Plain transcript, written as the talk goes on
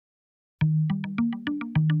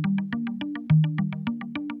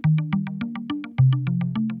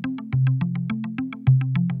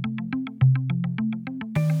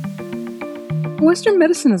Western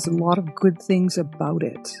medicine has a lot of good things about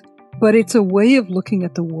it, but it's a way of looking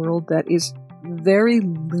at the world that is very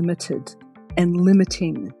limited and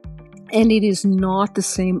limiting. And it is not the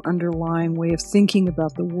same underlying way of thinking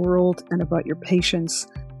about the world and about your patients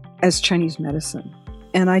as Chinese medicine.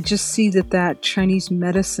 And I just see that Chinese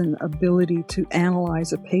medicine ability to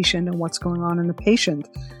analyze a patient and what's going on in the patient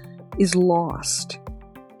is lost.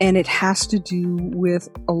 And it has to do with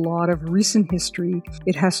a lot of recent history.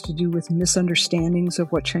 It has to do with misunderstandings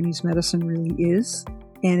of what Chinese medicine really is.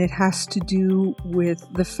 And it has to do with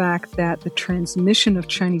the fact that the transmission of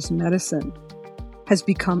Chinese medicine has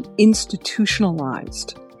become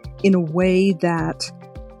institutionalized in a way that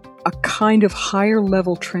a kind of higher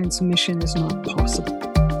level transmission is not possible.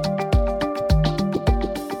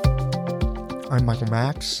 I'm Michael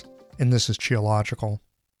Max, and this is Qiological.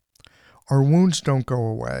 Our wounds don't go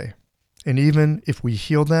away, and even if we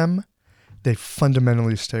heal them, they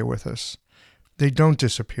fundamentally stay with us. They don't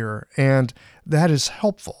disappear, and that is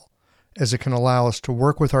helpful, as it can allow us to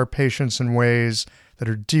work with our patients in ways that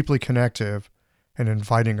are deeply connective and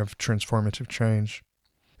inviting of transformative change.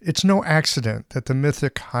 It's no accident that the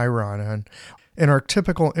mythic Chiron and our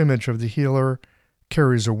typical image of the healer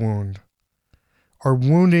carries a wound. Our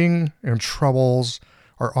wounding and troubles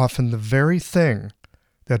are often the very thing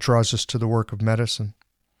that draws us to the work of medicine.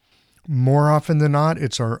 More often than not,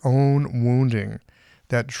 it's our own wounding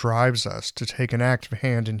that drives us to take an active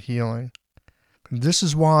hand in healing. This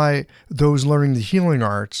is why those learning the healing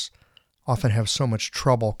arts often have so much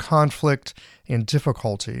trouble, conflict, and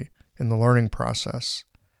difficulty in the learning process.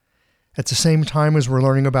 At the same time as we're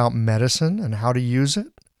learning about medicine and how to use it,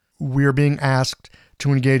 we are being asked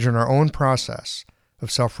to engage in our own process of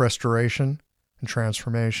self-restoration and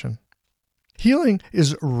transformation. Healing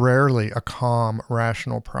is rarely a calm,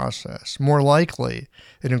 rational process. More likely,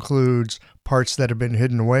 it includes parts that have been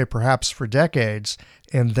hidden away perhaps for decades,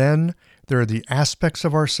 and then there are the aspects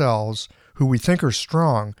of ourselves who we think are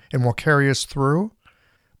strong and will carry us through,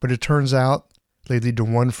 but it turns out they lead to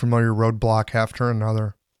one familiar roadblock after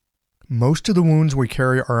another. Most of the wounds we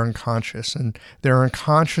carry are unconscious, and they're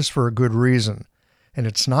unconscious for a good reason, and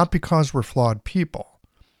it's not because we're flawed people,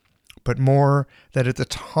 but more that at the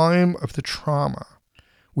time of the trauma,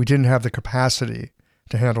 we didn't have the capacity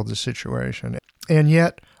to handle the situation. And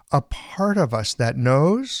yet, a part of us that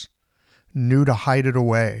knew to hide it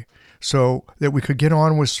away so that we could get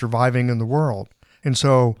on with surviving in the world. And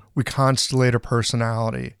so we constellate a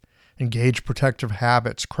personality, engage protective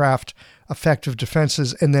habits, craft effective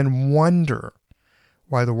defenses, and then wonder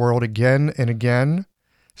why the world again and again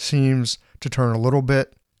seems to turn a little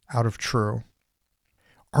bit out of true.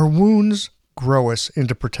 Our wounds grow us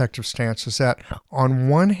into protective stances that, on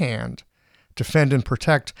one hand, defend and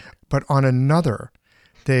protect, but on another,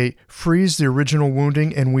 they freeze the original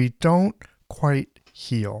wounding and we don't quite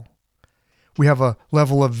heal. We have a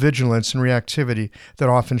level of vigilance and reactivity that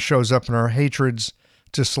often shows up in our hatreds,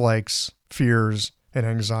 dislikes, fears, and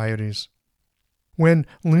anxieties. When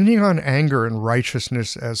leaning on anger and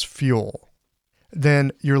righteousness as fuel,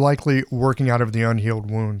 then you're likely working out of the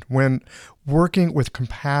unhealed wound. When working with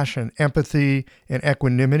compassion, empathy, and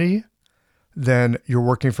equanimity, then you're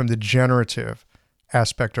working from the generative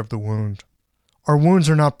aspect of the wound. Our wounds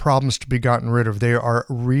are not problems to be gotten rid of. They are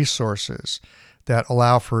resources that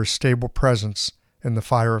allow for a stable presence in the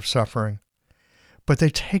fire of suffering. But they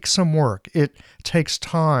take some work. It takes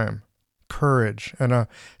time, courage, and a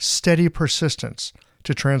steady persistence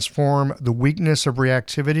to transform the weakness of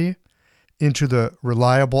reactivity into the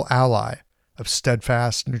reliable ally of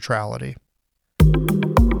steadfast neutrality.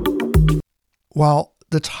 While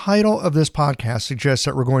the title of this podcast suggests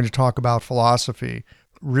that we're going to talk about philosophy,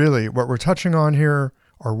 really what we're touching on here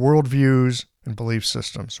are worldviews and belief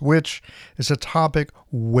systems, which is a topic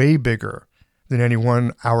way bigger than any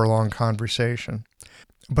 1 hour-long conversation.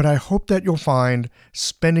 But I hope that you'll find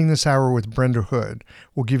spending this hour with Brenda Hood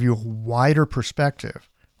will give you a wider perspective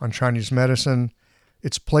on Chinese medicine,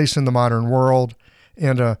 its place in the modern world,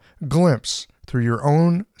 and a glimpse through your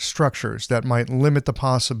own structures that might limit the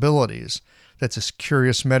possibilities that this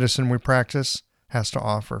curious medicine we practice has to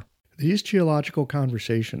offer. These Qiological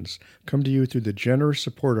conversations come to you through the generous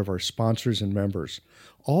support of our sponsors and members.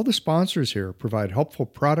 All the sponsors here provide helpful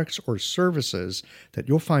products or services that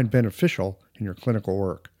you'll find beneficial in your clinical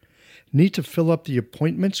work. Need to fill up the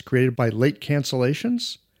appointments created by late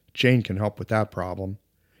cancellations? Jane can help with that problem.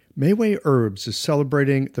 Mayway Herbs is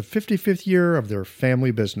celebrating the 55th year of their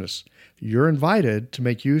family business. You're invited to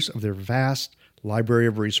make use of their vast library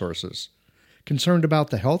of resources. Concerned about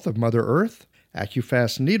the health of Mother Earth?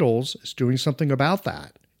 AccuFast Needles is doing something about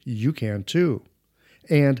that. You can too.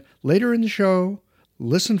 And later in the show,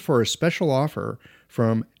 listen for a special offer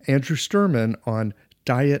from Andrew Sturman on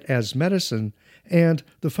diet as medicine, and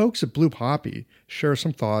the folks at Blue Poppy share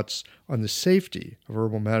some thoughts on the safety of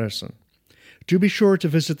herbal medicine. Do be sure to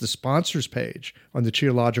visit the sponsors page on the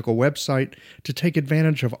Qiological website to take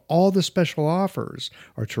advantage of all the special offers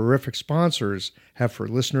our terrific sponsors have for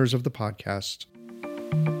listeners of the podcast.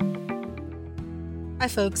 Hi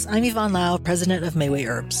folks, I'm Yvonne Lau, president of Mayway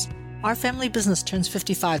Herbs. Our family business turns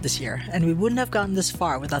 55 this year, and we wouldn't have gotten this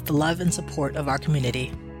far without the love and support of our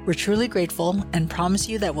community. We're truly grateful and promise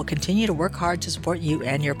you that we'll continue to work hard to support you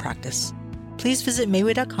and your practice. Please visit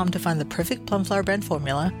Mayway.com to find the perfect plum flower brand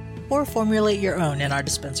formula or formulate your own in our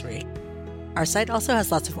dispensary. Our site also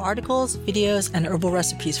has lots of articles, videos, and herbal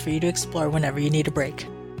recipes for you to explore whenever you need a break.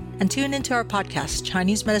 And tune into our podcast,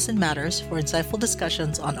 Chinese Medicine Matters, for insightful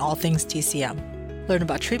discussions on all things TCM. Learn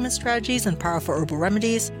about treatment strategies and powerful herbal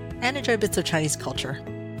remedies, and enjoy bits of Chinese culture.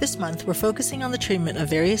 This month, we're focusing on the treatment of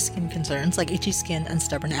various skin concerns like itchy skin and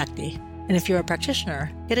stubborn acne. And if you're a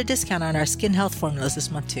practitioner, get a discount on our skin health formulas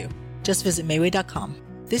this month too. Just visit Mayway.com.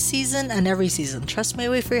 This season and every season, trust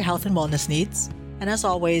Mayway for your health and wellness needs. And as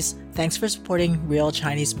always, thanks for supporting real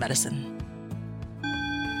Chinese medicine.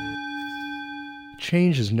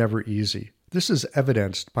 Change is never easy. This is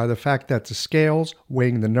evidenced by the fact that the scales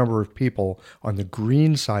weighing the number of people on the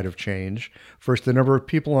green side of change versus the number of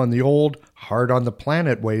people on the old,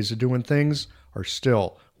 hard-on-the-planet ways of doing things are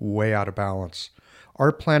still way out of balance.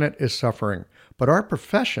 Our planet is suffering, but our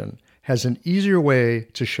profession has an easier way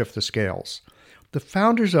to shift the scales. The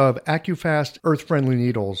founders of AccuFast Earth-Friendly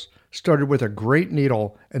Needles started with a great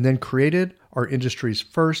needle and then created our industry's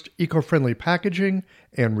first eco-friendly packaging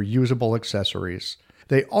and reusable accessories.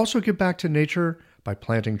 They also give back to nature by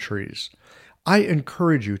planting trees. I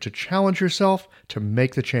encourage you to challenge yourself to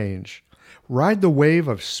make the change. Ride the wave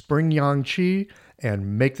of spring yang qi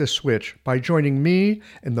and make the switch by joining me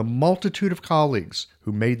and the multitude of colleagues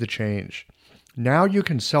who made the change. Now you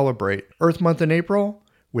can celebrate Earth Month in April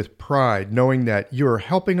with pride, knowing that you are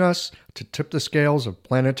helping us to tip the scales of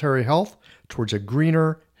planetary health towards a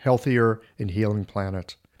greener, healthier, and healing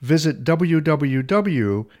planet. Visit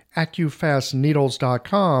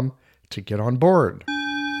www.accufastneedles.com to get on board.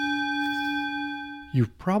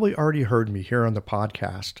 You've probably already heard me here on the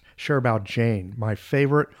podcast share about Jane, my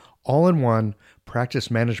favorite all-in-one practice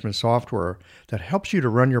management software that helps you to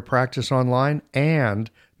run your practice online and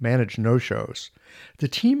manage no-shows. The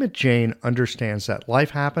team at Jane understands that life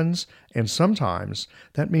happens, and sometimes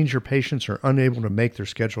that means your patients are unable to make their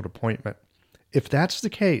scheduled appointment. If that's the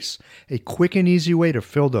case, a quick and easy way to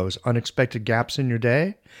fill those unexpected gaps in your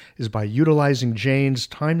day is by utilizing Jane's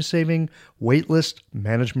time-saving waitlist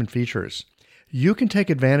management features. You can take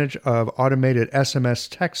advantage of automated SMS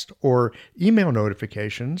text or email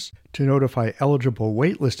notifications to notify eligible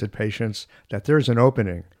waitlisted patients that there's an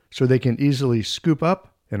opening so they can easily scoop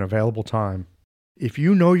up an available time. If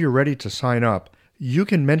you know you're ready to sign up, you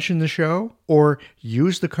can mention the show or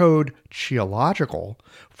use the code Qiological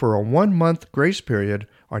for a 1-month grace period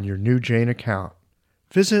on your new Jane account.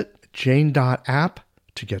 Visit jane.app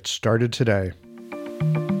to get started today.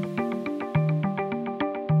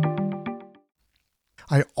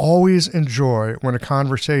 I always enjoy when a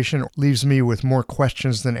conversation leaves me with more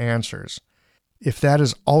questions than answers. If that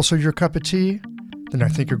is also your cup of tea, then I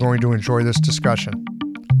think you're going to enjoy this discussion.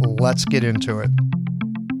 Let's get into it.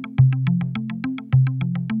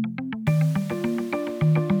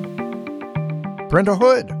 Brenda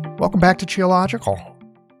Hood, welcome back to Qiological.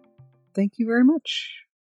 Thank you very much.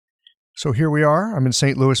 So here we are. I'm in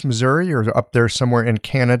St. Louis, Missouri. You're up there somewhere in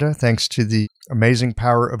Canada, thanks to the amazing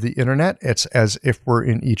power of the internet. It's as if we're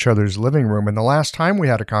in each other's living room. And the last time we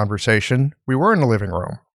had a conversation, we were in the living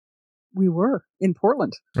room. We were in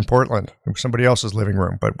Portland. In Portland. It was somebody else's living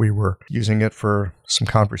room, but we were using it for some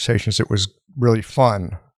conversations. It was really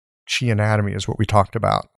fun. Qi anatomy is what we talked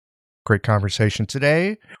about. Great conversation.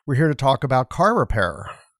 Today, we're here to talk about car repair.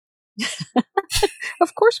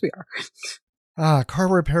 Of course we are. Car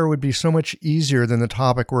repair would be so much easier than the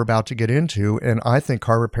topic we're about to get into, and I think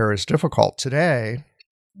car repair is difficult. Today,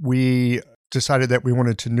 we decided that we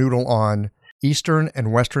wanted to noodle on Eastern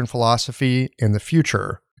and Western philosophy in the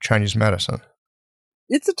future of Chinese medicine.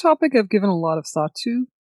 It's a topic I've given a lot of thought to.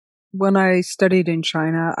 When I studied in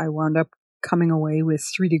China, I wound up coming away with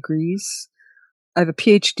 3 degrees. I have a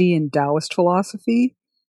PhD in Taoist philosophy,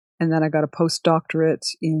 and then I got a postdoctorate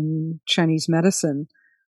in Chinese medicine.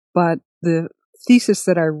 But the thesis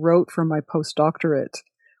that I wrote for my postdoctorate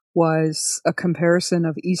was a comparison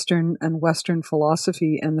of Eastern and Western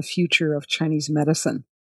philosophy and the future of Chinese medicine.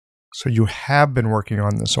 So you have been working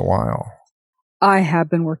on this a while. I have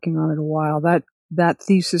been working on it a while. That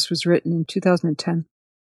thesis was written in 2010.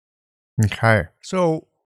 Okay. So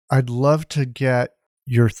I'd love to get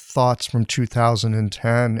your thoughts from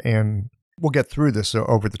 2010, and we'll get through this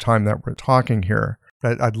over the time that we're talking here.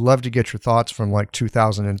 But I'd love to get your thoughts from like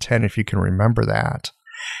 2010, if you can remember that,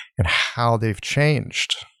 and how they've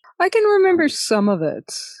changed. I can remember some of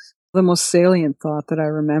it. The most salient thought that I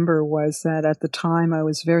remember was that at the time I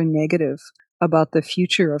was very negative about the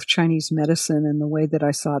future of Chinese medicine and the way that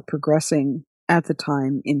I saw it progressing at the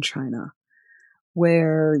time in China,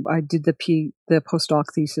 where I did the postdoc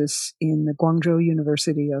thesis in the Guangzhou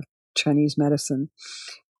University of Chinese Medicine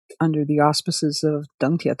under the auspices of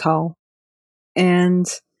Deng Tietao. And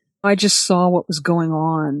I just saw what was going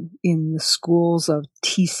on in the schools of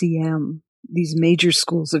TCM, these major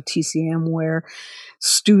schools of TCM, where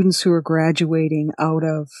students who are graduating out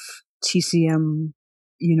of TCM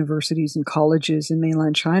universities and colleges in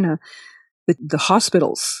mainland China, the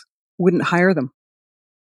hospitals wouldn't hire them.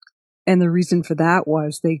 And the reason for that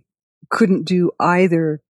was they couldn't do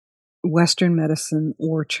either Western medicine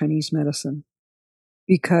or Chinese medicine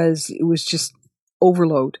because it was just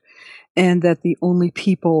overload. And that the only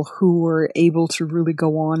people who were able to really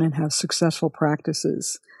go on and have successful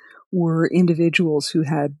practices were individuals who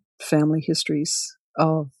had family histories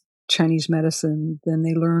of Chinese medicine. Then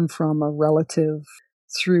they learned from a relative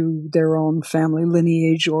through their own family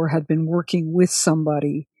lineage or had been working with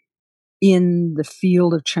somebody in the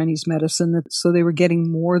field of Chinese medicine. So they were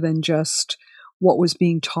getting more than just what was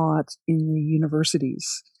being taught in the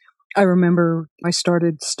universities. I remember I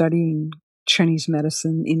started studying Chinese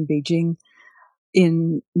medicine in Beijing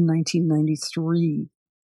in 1993.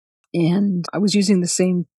 And I was using the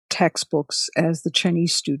same textbooks as the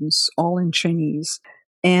Chinese students, all in Chinese.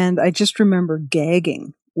 And I just remember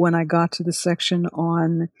gagging when I got to the section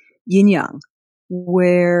on yin yang,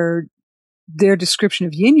 where their description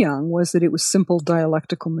of yin yang was that it was simple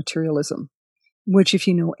dialectical materialism, which, if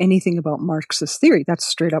you know anything about Marxist theory, that's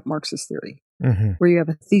straight up Marxist theory, where you have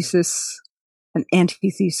a thesis, an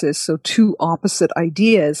antithesis, so two opposite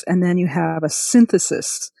ideas, and then you have a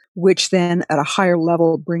synthesis, which then at a higher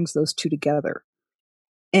level brings those two together.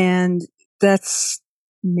 And that's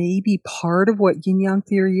maybe part of what yin-yang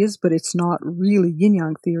theory is, but it's not really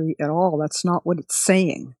yin-yang theory at all. That's not what it's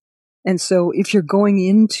saying. And so if you're going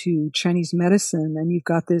into Chinese medicine and you've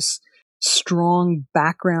got this strong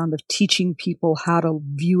background of teaching people how to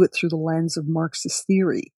view it through the lens of Marxist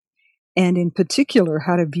theory, and in particular,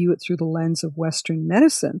 how to view it through the lens of Western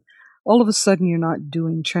medicine, all of a sudden you're not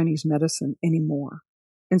doing Chinese medicine anymore.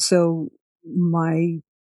 And so my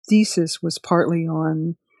thesis was partly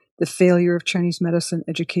on the failure of Chinese medicine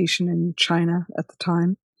education in China at the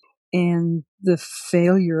time and the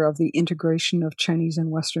failure of the integration of Chinese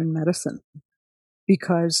and Western medicine.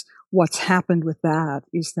 Because what's happened with that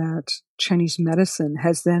is that Chinese medicine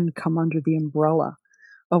has then come under the umbrella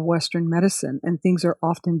of Western medicine, and things are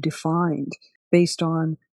often defined based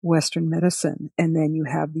on Western medicine. And then you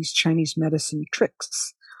have these Chinese medicine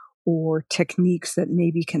tricks or techniques that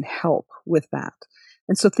maybe can help with that.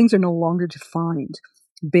 And so things are no longer defined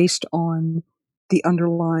based on the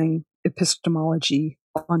underlying epistemology,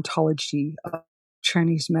 ontology of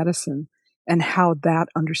Chinese medicine and how that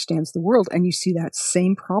understands the world. And you see that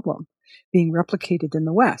same problem being replicated in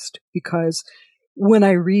the West, because when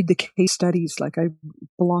I read the case studies, like I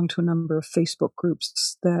belong to a number of Facebook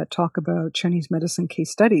groups that talk about Chinese medicine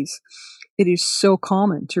case studies, it is so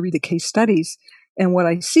common to read the case studies. And what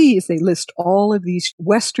I see is they list all of these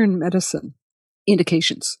Western medicine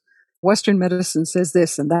indications. Western medicine says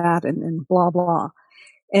this and that and blah, blah.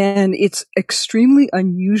 And it's extremely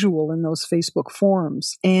unusual in those Facebook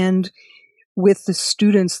forums. And with the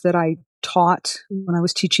students that I taught when I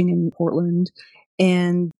was teaching in Portland,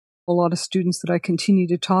 and a lot of students that I continue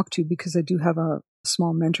to talk to because I do have a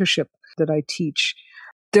small mentorship that I teach,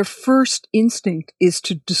 their first instinct is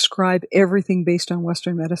to describe everything based on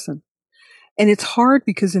Western medicine. And it's hard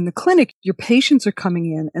because in the clinic, your patients are coming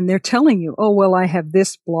in and they're telling you, oh, well, I have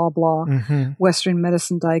this blah, blah Western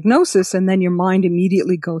medicine diagnosis. And then your mind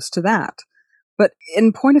immediately goes to that. But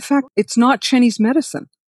in point of fact, it's not Chinese medicine.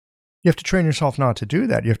 You have to train yourself not to do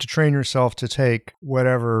that. You have to train yourself to take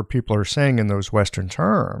whatever people are saying in those Western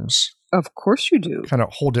terms. Of course you do. Kind of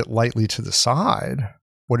hold it lightly to the side.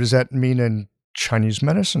 What does that mean in Chinese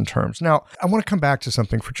medicine terms? Now, I want to come back to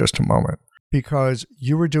something for just a moment, because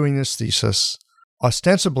you were doing this thesis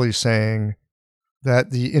ostensibly saying that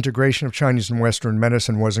the integration of Chinese and Western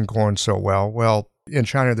medicine wasn't going so well. Well, in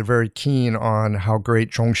China, they're very keen on how great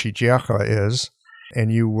Zhongxi Jiehe is,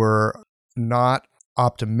 and you were not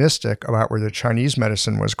optimistic about where the Chinese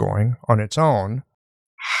medicine was going on its own.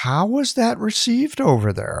 How was that received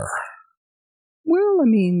over there? Well, I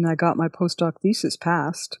mean, I got my postdoc thesis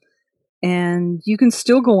passed, And you can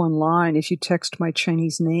still go online if you text my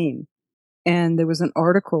Chinese name. And there was an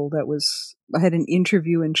article I had an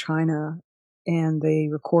interview in China, and they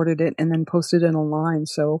recorded it and then posted it online.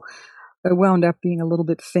 So I wound up being a little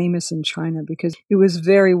bit famous in China because it was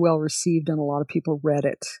very well received and a lot of people read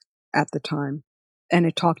it at the time. And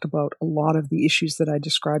it talked about a lot of the issues that I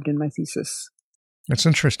described in my thesis. It's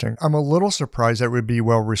interesting. I'm a little surprised that it would be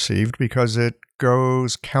well received because it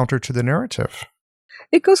goes counter to the narrative.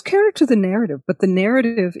 It goes counter to the narrative, but the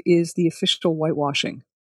narrative is the official whitewashing.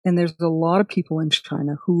 And there's a lot of people in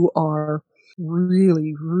China who are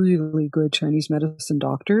really, really good Chinese medicine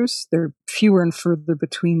doctors. They're fewer and further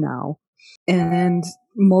between now. And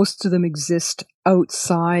most of them exist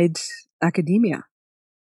outside academia.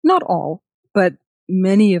 Not all, but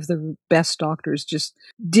many of the best doctors just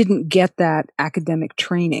didn't get that academic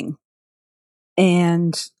training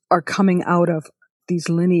and are coming out of these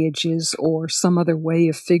lineages or some other way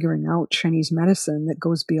of figuring out Chinese medicine that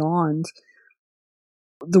goes beyond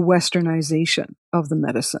the westernization of the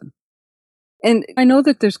medicine. And I know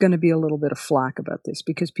that there's going to be a little bit of flack about this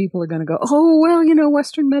because people are going to go, oh, well,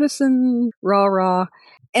 Western medicine, rah, rah.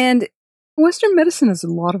 And Western medicine has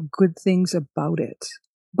a lot of good things about it,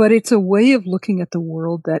 but it's a way of looking at the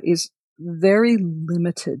world that is very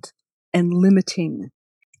limited and limiting.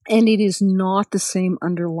 And it is not the same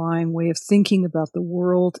underlying way of thinking about the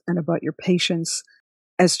world and about your patients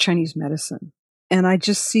as Chinese medicine. And I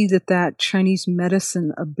just see that Chinese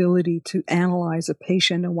medicine ability to analyze a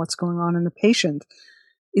patient and what's going on in the patient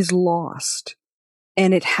is lost.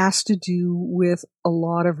 And it has to do with a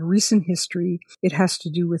lot of recent history. It has to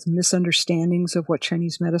do with misunderstandings of what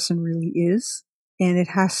Chinese medicine really is. And it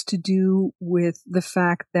has to do with the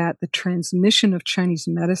fact that the transmission of Chinese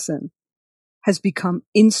medicine has become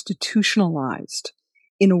institutionalized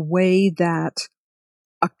in a way that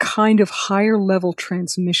a kind of higher level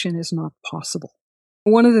transmission is not possible.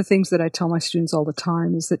 One of the things that I tell my students all the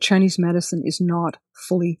time is that Chinese medicine is not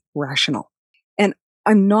fully rational. And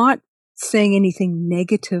I'm not saying anything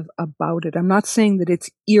negative about it. I'm not saying that it's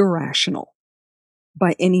irrational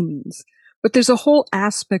by any means. But there's a whole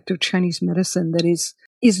aspect of Chinese medicine that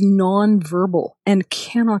is nonverbal and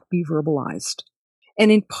cannot be verbalized.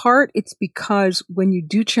 And in part, it's because when you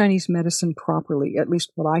do Chinese medicine properly, at least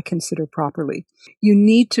what I consider properly, you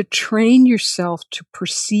need to train yourself to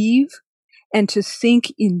perceive and to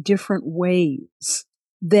think in different ways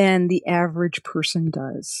than the average person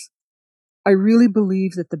does. I really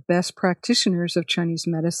believe that the best practitioners of Chinese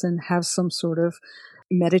medicine have some sort of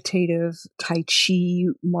meditative Tai Chi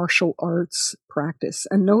martial arts practice.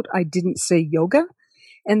 And note, I didn't say yoga.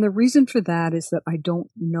 And the reason for that is that I don't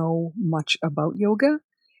know much about yoga,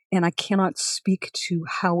 and I cannot speak to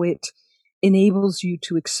how it enables you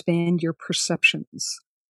to expand your perceptions.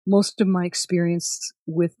 Most of my experience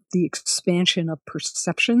with the expansion of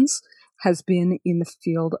perceptions has been in the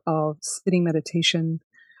field of sitting meditation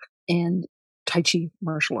and Tai Chi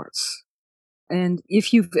martial arts. And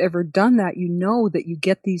if you've ever done that, you know that you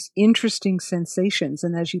get these interesting sensations.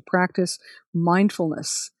 And as you practice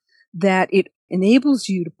mindfulness, that it enables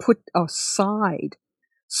you to put aside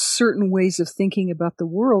certain ways of thinking about the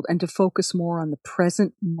world and to focus more on the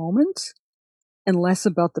present moment and less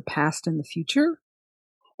about the past and the future.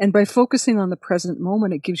 And by focusing on the present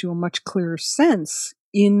moment, it gives you a much clearer sense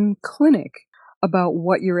in clinic about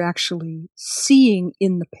what you're actually seeing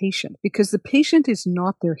in the patient, because the patient is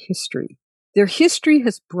not their history. Their history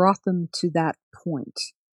has brought them to that point.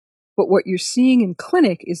 But what you're seeing in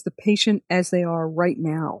clinic is the patient as they are right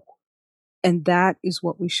now. And that is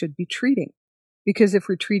what we should be treating. Because if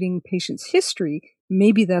we're treating patient's history,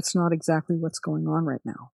 maybe that's not exactly what's going on right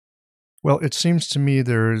now. Well, it seems to me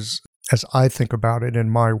there's, as I think about it in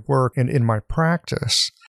my work and in my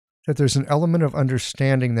practice, that there's an element of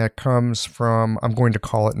understanding that comes from, I'm going to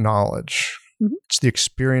call it knowledge. Mm-hmm. It's the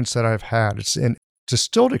experience that I've had. It's an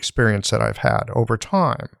distilled experience that I've had over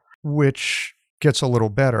time, which gets a little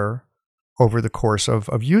better over the course of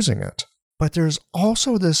using it. But there's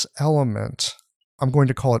also this element, I'm going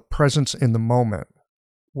to call it presence in the moment,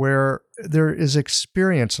 where there is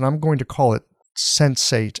experience, and I'm going to call it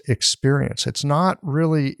sensate experience. It's not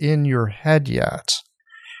really in your head yet.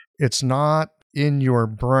 It's not in your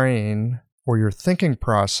brain or your thinking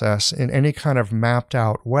process in any kind of mapped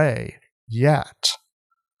out way yet.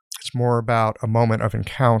 It's more about a moment of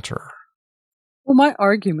encounter. Well, my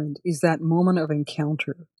argument is that moment of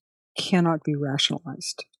encounter cannot be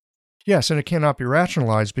rationalized. Yes, and it cannot be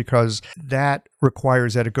rationalized because that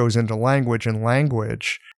requires that it goes into language, and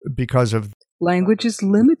language, because of... Language is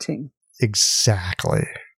limiting. Exactly.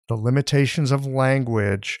 The limitations of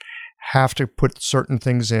language have to put certain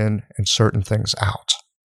things in and certain things out.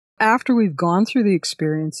 after we've gone through the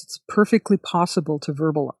experience, it's perfectly possible to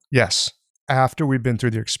verbalize. Yes, after we've been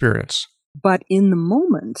through the experience. But in the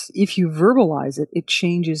moment, if you verbalize it, it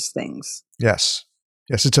changes things. Yes.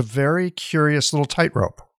 Yes, it's a very curious little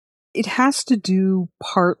tightrope. It has to do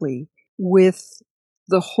partly with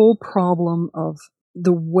the whole problem of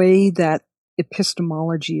the way that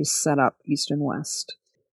epistemology is set up, East and West.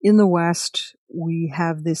 In the West, we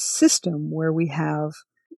have this system where we have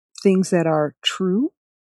things that are true.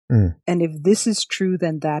 And if this is true,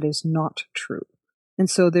 then that is not true. And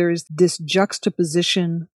so there is this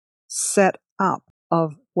juxtaposition set up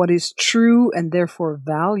of what is true and therefore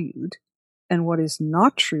valued, and what is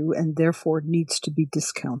not true and therefore needs to be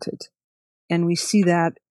discounted. And we see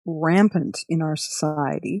that rampant in our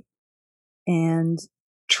society and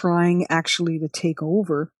trying actually to take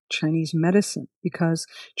over Chinese medicine, because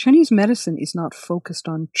Chinese medicine is not focused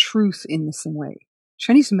on truth in the same way.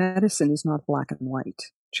 Chinese medicine is not black and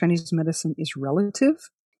white. Chinese medicine is relative,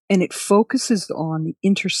 and it focuses on the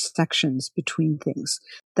intersections between things,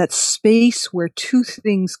 that space where two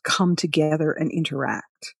things come together and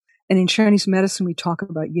interact. And in Chinese medicine, we talk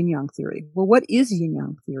about yin-yang theory. Well, what is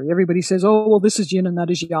yin-yang theory? Everybody says, oh, well, this is yin and that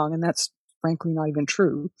is yang, and that's frankly not even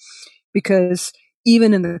true, because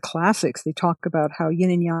even in the classics, they talk about how yin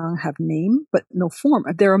and yang have name, but no form.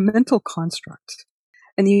 They're a mental construct.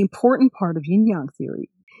 And the important part of yin-yang theory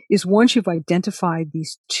is once you've identified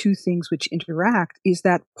these two things which interact, is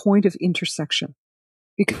that point of intersection,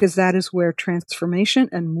 because that is where transformation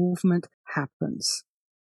and movement happens.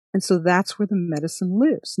 And so that's where the medicine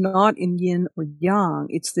lives, not in yin or yang.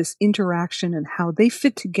 It's this interaction and how they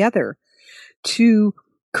fit together to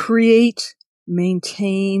create,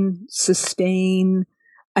 maintain, sustain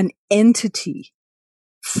an entity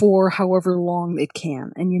for however long it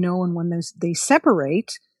can. And and when they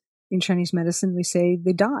separate, in Chinese medicine, we say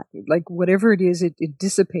they die. Like whatever it is, it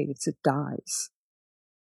dissipates, it dies.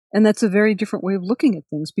 And that's a very different way of looking at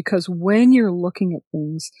things, because when you're looking at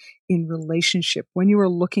things in relationship, when you are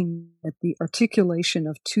looking at the articulation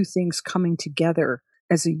of two things coming together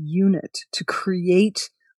as a unit to create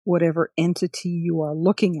whatever entity you are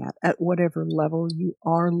looking at whatever level you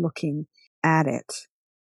are looking at it,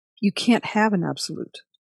 you can't have an absolute.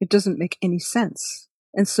 It doesn't make any sense.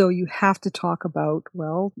 And so you have to talk about,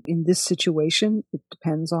 well, in this situation, it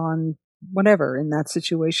depends on whatever. In that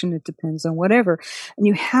situation, it depends on whatever. And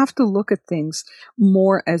you have to look at things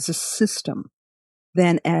more as a system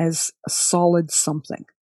than as a solid something.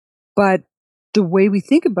 But the way we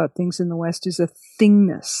think about things in the West is a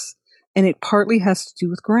thingness. And it partly has to do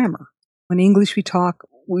with grammar. In English,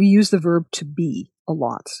 we use the verb to be a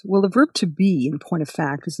lot. Well, the verb to be, in point of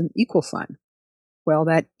fact, is an equal sign. Well,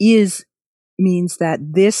 that is means that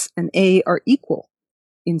this and a are equal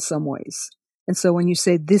in some ways. And so when you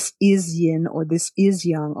say this is yin or this is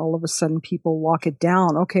yang, all of a sudden people lock it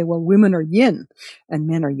down. Okay, well, women are yin and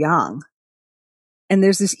men are yang. And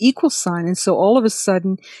there's this equal sign. And so all of a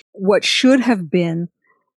sudden, what should have been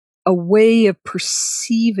a way of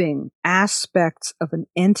perceiving aspects of an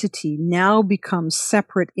entity now becomes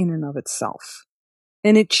separate in and of itself.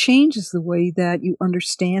 And it changes the way that you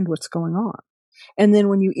understand what's going on. And then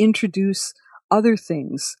when you introduce other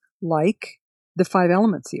things like the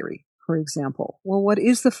 5-element theory, for example, well, what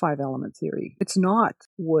is the 5-element theory? It's not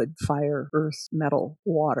wood, fire, earth, metal,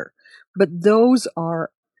 water. But those are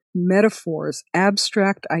metaphors,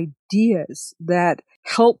 abstract ideas that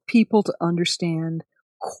help people to understand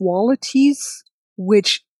qualities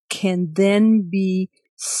which can then be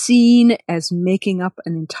seen as making up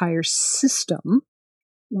an entire system,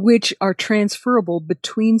 which are transferable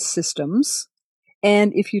between systems.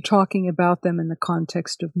 And if you're talking about them in the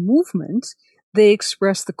context of movement, they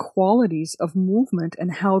express the qualities of movement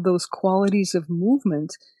and how those qualities of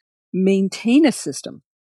movement maintain a system.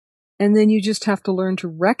 And then you just have to learn to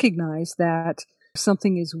recognize that if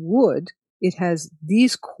something is wood, it has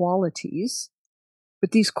these qualities,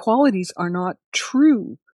 but these qualities are not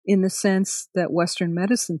true in the sense that Western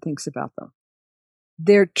medicine thinks about them.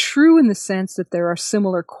 They're true in the sense that there are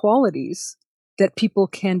similar qualities that people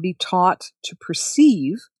can be taught to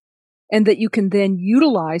perceive, and that you can then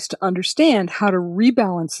utilize to understand how to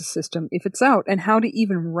rebalance the system if it's out, and how to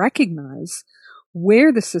even recognize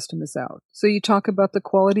where the system is out. So you talk about the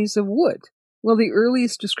qualities of wood. Well, the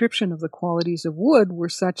earliest description of the qualities of wood were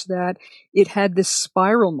such that it had this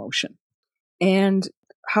spiral motion. And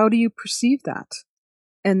how do you perceive that?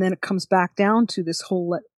 And then it comes back down to this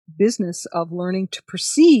whole business of learning to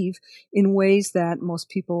perceive in ways that most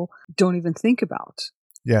people don't even think about.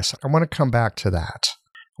 Yes, I want to come back to that.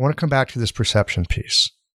 I want to come back to this perception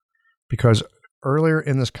piece, because earlier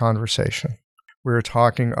in this conversation, we were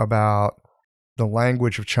talking about the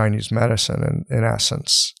language of Chinese medicine, in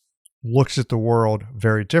essence, looks at the world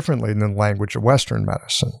very differently than the language of Western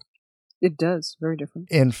medicine. It does, very different.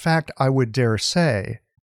 In fact, I would dare say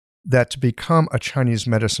that to become a Chinese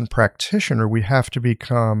medicine practitioner, we have to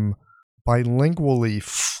become bilingually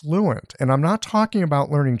fluent. And I'm not talking about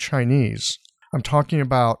learning Chinese. I'm talking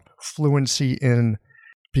about fluency in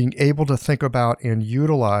being able to think about and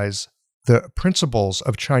utilize the principles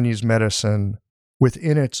of Chinese medicine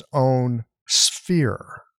within its own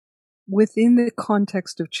sphere. Within the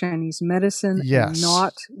context of Chinese medicine, yes. And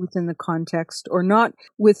not within the context or not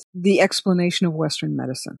with the explanation of Western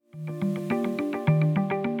medicine.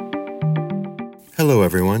 Hello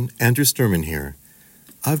everyone, Andrew Sturman here.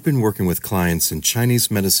 I've been working with clients in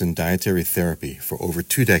Chinese medicine dietary therapy for over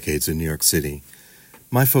 2 decades in New York City.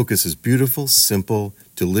 My focus is beautiful, simple,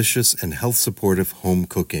 delicious, and health-supportive home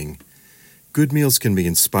cooking. Good meals can be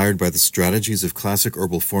inspired by the strategies of classic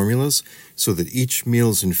herbal formulas so that each meal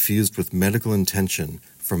is infused with medical intention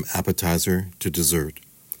from appetizer to dessert.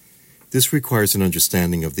 This requires an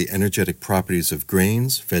understanding of the energetic properties of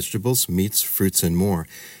grains, vegetables, meats, fruits, and more,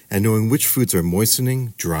 and knowing which foods are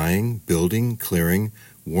moistening, drying, building, clearing,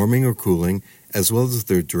 warming, or cooling, as well as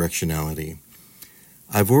their directionality.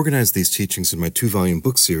 I've organized these teachings in my 2-volume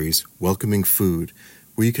book series, Welcoming Food,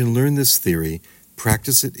 where you can learn this theory,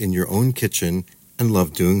 practice it in your own kitchen, and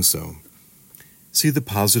love doing so. See the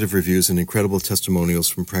positive reviews and incredible testimonials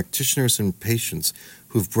from practitioners and patients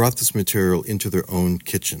who've brought this material into their own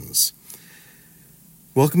kitchens.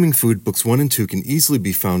 Welcoming Food Books 1 and 2 can easily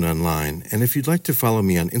be found online, and if you'd like to follow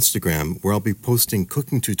me on Instagram, where I'll be posting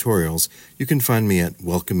cooking tutorials, you can find me at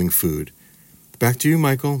Welcoming Food. Back to you,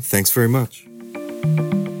 Michael. Thanks very much.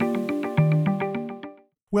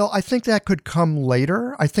 Well, I think that could come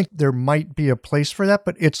later. I think there might be a place for that,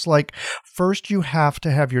 but it's like first you have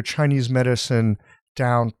to have your Chinese medicine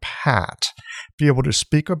down pat, be able to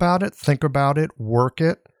speak about it, think about it, work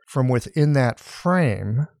it from within that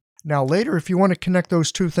frame. Now, later, if you want to connect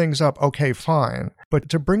those two things up, okay, fine. But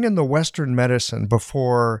to bring in the Western medicine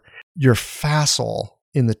before you're facile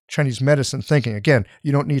in the Chinese medicine thinking, again,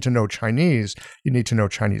 you don't need to know Chinese, you need to know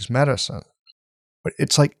Chinese medicine. But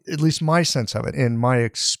it's like, at least my sense of it, in my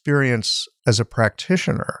experience as a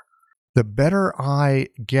practitioner, the better I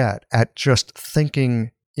get at just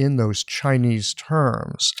thinking in those Chinese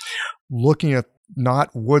terms, looking at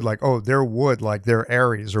not wood like, oh, they're wood like they're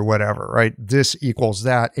Aries or whatever, right? This equals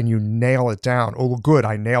that, and you nail it down. Oh, good,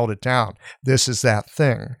 I nailed it down. This is that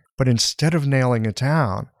thing. But instead of nailing it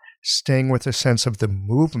down, staying with a sense of the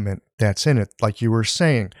movement that's in it, like you were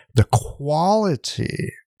saying, the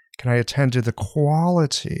quality. Can I attend to the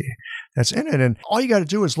quality that's in it? And all you got to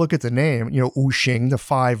do is look at the name, Wuxing, the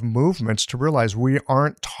 5 movements, to realize we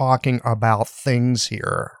aren't talking about things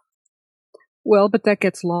here. Well, but that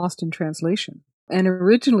gets lost in translation. And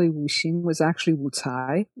originally Wuxing was actually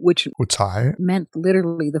Wucai, which meant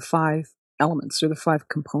literally the 5 elements or the 5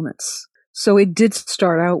 components. So it did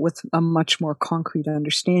start out with a much more concrete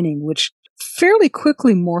understanding, which fairly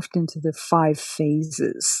quickly morphed into the 5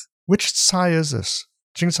 phases. Which Cai is this?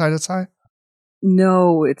 Jing Cai de Cai?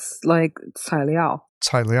 No, it's like Cai Liao.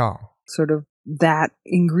 Cai Liao. Sort of that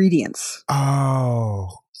ingredients. Oh.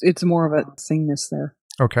 It's more of a thingness there.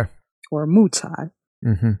 Okay. Or Mu Cai.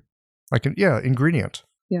 Mm-hmm. Ingredient.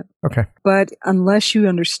 Yeah. Okay. But unless you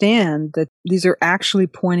understand that these are actually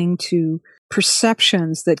pointing to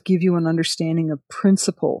perceptions that give you an understanding of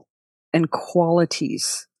principle and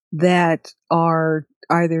qualities that are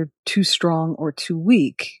either too strong or too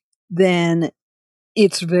weak, then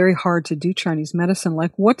it's very hard to do Chinese medicine.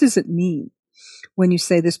 Like, what does it mean when you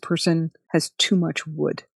say this person has too much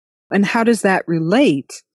wood? And how does that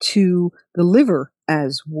relate to the liver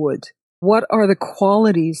as wood? What are the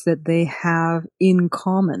qualities that they have in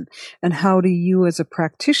common? And how do you as a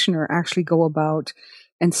practitioner actually go about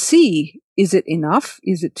and see, is it enough?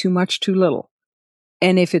 Is it too much, too little?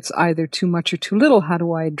 And if it's either too much or too little, how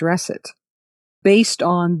do I address it? Based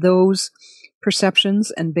on those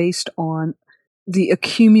perceptions and based on the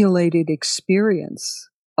accumulated experience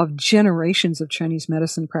of generations of Chinese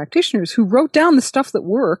medicine practitioners who wrote down the stuff that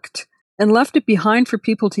worked and left it behind for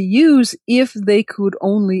people to use if they could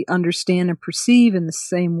only understand and perceive in the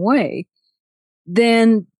same way,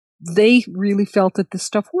 then they really felt that this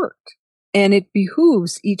stuff worked. And it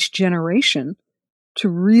behooves each generation to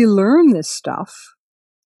relearn this stuff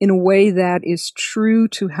in a way that is true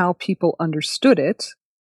to how people understood it,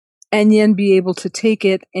 and then be able to take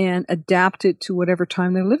it and adapt it to whatever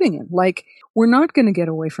time they're living in. Like, we're not going to get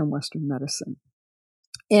away from Western medicine.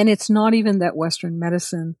 And it's not even that Western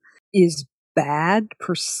medicine is bad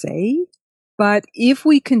per se, but if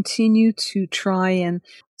we continue to try and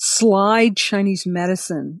slide Chinese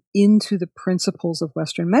medicine into the principles of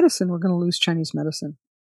Western medicine, we're going to lose Chinese medicine.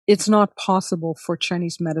 It's not possible for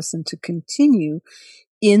Chinese medicine to continue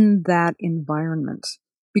in that environment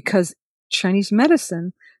because Chinese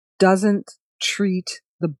medicine doesn't treat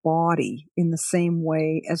the body in the same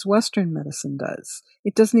way as Western medicine does.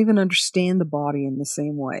 It doesn't even understand the body in the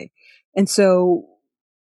same way. And so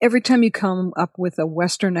every time you come up with a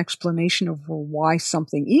Western explanation of why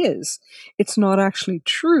something is, it's not actually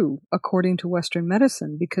true according to Western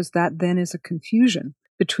medicine, because that then is a confusion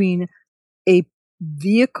between a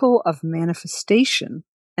vehicle of manifestation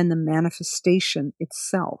and the manifestation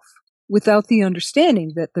itself, without the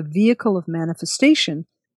understanding that the vehicle of manifestation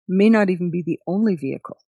may not even be the only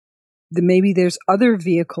vehicle. Maybe there's other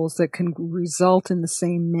vehicles that can result in the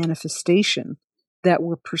same manifestation that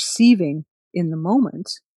we're perceiving in the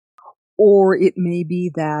moment, or it may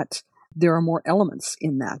be that there are more elements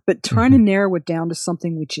in that. But trying to narrow it down to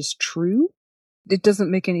something which is true, it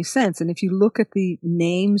doesn't make any sense. And if you look at the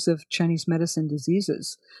names of Chinese medicine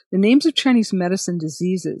diseases, the names of Chinese medicine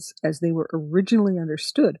diseases, as they were originally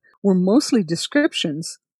understood, were mostly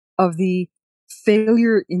descriptions of the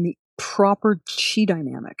failure in the proper qi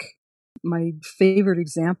dynamic. My favorite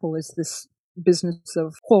example is this business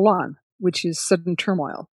of Huoluan, which is sudden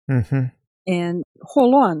turmoil. Mm-hmm. And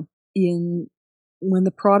Huoluan, when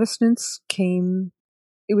the Protestants came,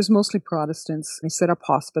 it was mostly Protestants. They set up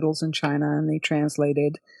hospitals in China and they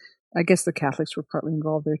translated. I guess the Catholics were partly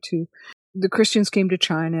involved there too. The Christians came to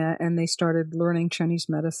China and they started learning Chinese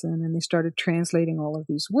medicine and they started translating all of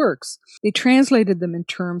these works. They translated them in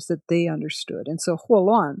terms that they understood. And so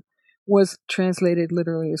Huoluan was translated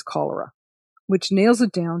literally as cholera, which nails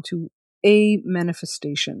it down to a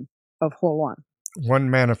manifestation of Huoluan. One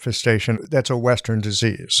manifestation, that's a Western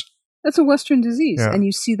disease. That's a Western disease. Yeah. And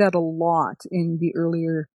you see that a lot in the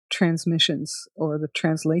earlier transmissions or the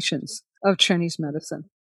translations of Chinese medicine.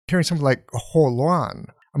 Hearing something like Huoluan,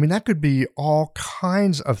 I mean, that could be all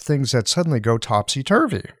kinds of things that suddenly go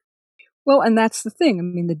topsy-turvy. Well, and that's the thing. I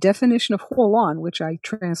mean, the definition of Huoluan, which I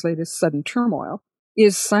translate as sudden turmoil,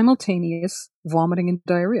 is simultaneous vomiting and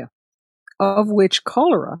diarrhea, of which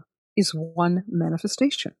cholera is one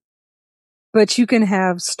manifestation. But you can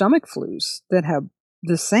have stomach flus that have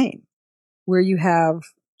the same, where you have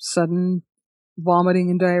sudden vomiting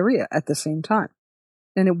and diarrhea at the same time.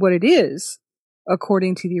 And what it is,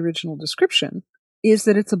 according to the original description, is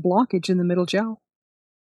that it's a blockage in the middle jiao.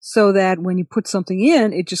 So that when you put something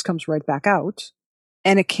in, it just comes right back out.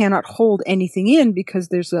 And it cannot hold anything in because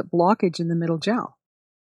there's that blockage in the middle jiao.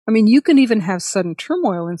 I mean, you can even have sudden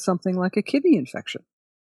turmoil in something like a kidney infection,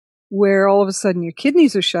 where all of a sudden your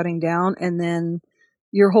kidneys are shutting down and then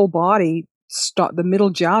your whole body, the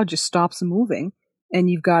middle jiao just stops moving and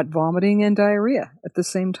you've got vomiting and diarrhea at the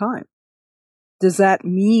same time. Does that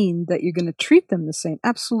mean that you're going to treat them the same?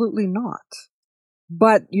 Absolutely not.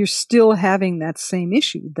 But you're still having that same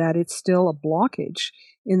issue, that it's still a blockage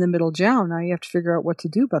in the middle jiao. Now you have to figure out what to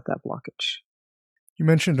do about that blockage. You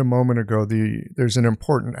mentioned a moment ago there's an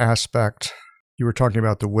important aspect. You were talking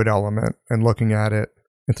about the wood element and looking at it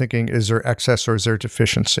and thinking, is there excess or is there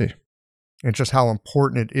deficiency? And just how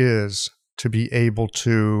important it is to be able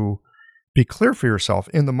to be clear for yourself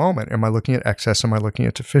in the moment. Am I looking at excess? Am I looking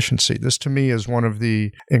at deficiency? This to me is one of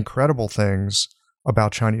the incredible things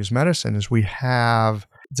about Chinese medicine is we have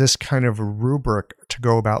this kind of a rubric to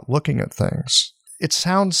go about looking at things. It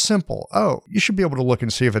sounds simple. Oh, you should be able to look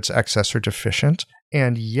and see if it's excess or deficient.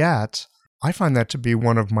 And yet, I find that to be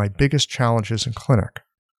one of my biggest challenges in clinic.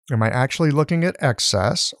 Am I actually looking at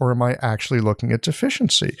excess or am I actually looking at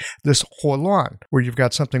deficiency? This Huoluan, where you've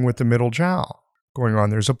got something with the middle jiao going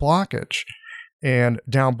on, there's a blockage. And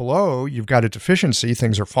down below, you've got a deficiency,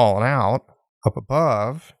 things are falling out. Up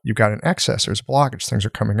above, you've got an excess, there's a blockage, things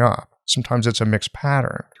are coming up. Sometimes it's a mixed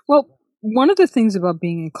pattern. Well, one of the things about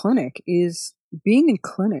being in clinic is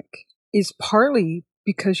partly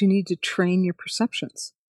because you need to train your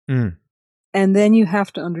perceptions. Mm. And then you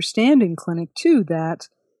have to understand in clinic, too, that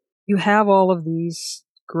you have all of these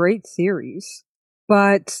great theories,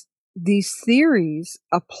 but these theories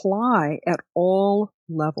apply at all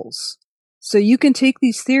levels. So you can take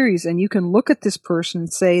these theories and you can look at this person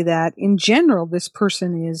and say that, in general, this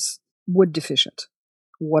person is wood deficient.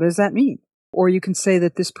 What does that mean? Or you can say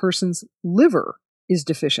that this person's liver is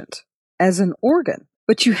deficient as an organ.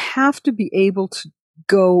 But you have to be able to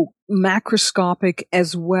go macroscopic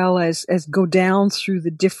as well as go down through the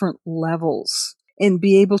different levels and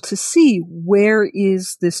be able to see where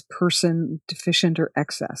is this person deficient or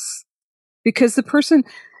excess. Because the person,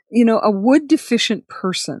 a wood deficient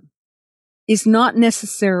person is not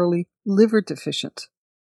necessarily liver deficient.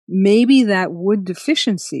 maybe that wood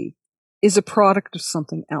deficiency is a product of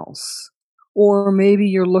something else. Or maybe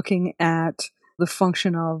you're looking at the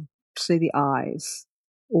function of, say, the eyes.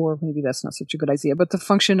 Or maybe that's not such a good idea, but the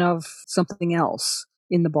function of something else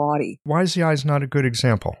in the body. Why is the eyes not a good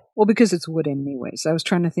example? Well, because it's wood anyways. I was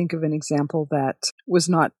trying to think of an example that was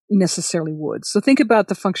not necessarily wood. So think about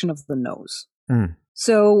the function of the nose.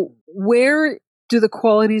 So where do the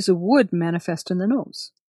qualities of wood manifest in the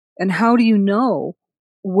nose? And how do you know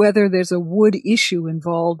whether there's a wood issue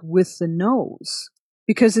involved with the nose?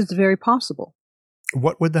 Because it's very possible.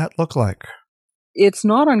 What would that look like? It's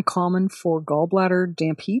not uncommon for gallbladder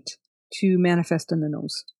damp heat to manifest in the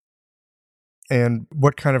nose. And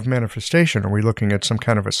what kind of manifestation? Are we looking at some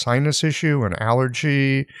kind of a sinus issue, an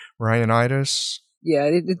allergy, rhinitis? Yeah,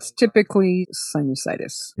 it's typically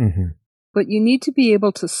sinusitis. But you need to be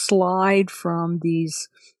able to slide from these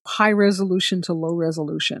high resolution to low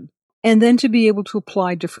resolution, and then to be able to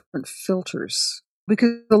apply different filters.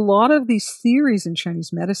 Because a lot of these theories in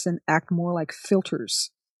Chinese medicine act more like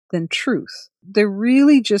filters than truth. They're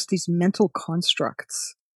really just these mental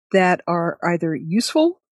constructs that are either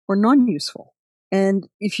useful or non-useful. And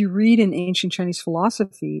if you read in ancient Chinese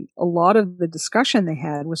philosophy, a lot of the discussion they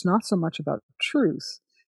had was not so much about truth,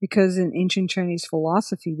 because in ancient Chinese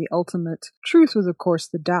philosophy, the ultimate truth was, of course,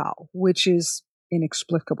 the Tao, which is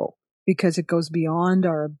inexplicable because it goes beyond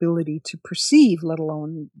our ability to perceive, let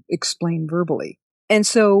alone explain verbally. And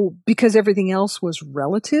so because everything else was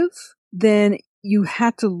relative, then you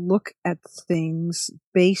had to look at things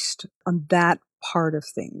based on that part of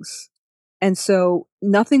things. And so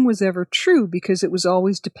nothing was ever true because it was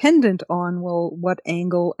always dependent on, well, what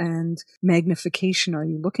angle and magnification are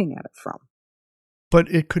you looking at it from? But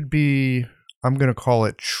it could be, I'm going to call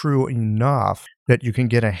it true enough that you can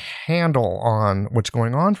get a handle on what's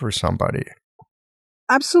going on for somebody.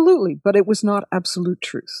 Absolutely, but it was not absolute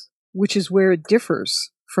truth, which is where it differs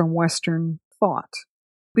from Western thought.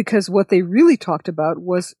 Because what they really talked about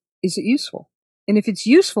was, is it useful? And if it's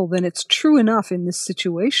useful, then it's true enough in this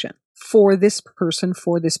situation for this person,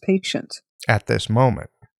 for this patient. At this moment.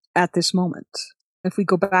 At this moment. If we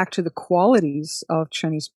go back to the qualities of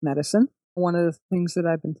Chinese medicine, one of the things that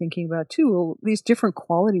I've been thinking about too, well, these different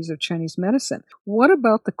qualities of Chinese medicine. What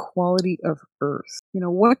about the quality of earth?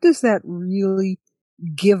 What does that really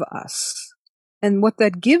give us? And what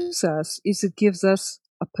that gives us is it gives us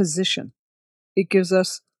a position. It gives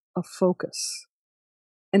us a focus.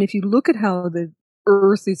 And if you look at how the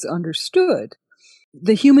earth is understood,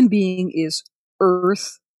 the human being is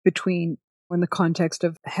earth in the context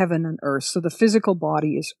of heaven and earth. So the physical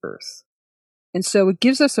body is earth. And so it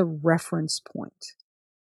gives us a reference point.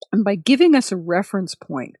 And by giving us a reference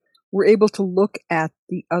point, we're able to look at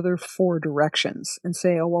the other four directions and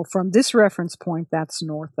say, oh, well, from this reference point, that's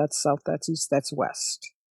north, that's south, that's east, that's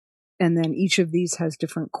west. And then each of these has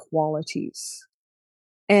different qualities.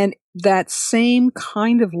 And that same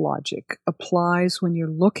kind of logic applies when you're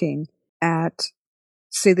looking at,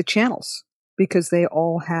 say, the channels, because they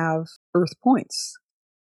all have earth points.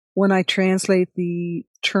 When I translate the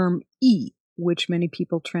term E, which many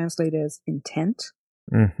people translate as intent.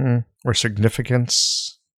 Or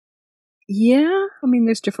significance. Yeah,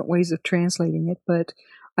 there's different ways of translating it, but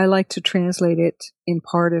I like to translate it in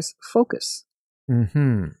part as focus.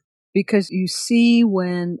 Because you see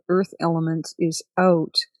when earth element is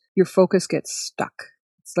out, your focus gets stuck.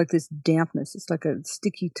 It's like this dampness. It's like a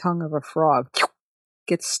sticky tongue of a frog.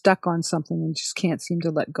 Gets stuck on something and just can't seem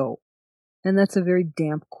to let go. And that's a very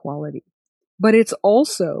damp quality. But it's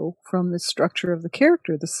also, from the structure of the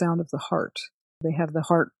character, the sound of the heart. They have the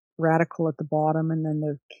heart radical at the bottom and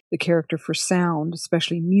then the character for sound,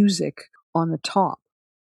 especially music, on the top,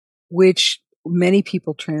 which many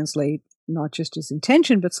people translate not just as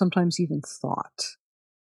intention, but sometimes even thought.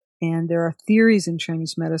 And there are theories in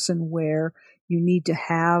Chinese medicine where you need to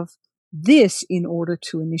have this in order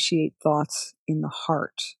to initiate thoughts in the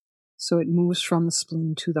heart. So it moves from the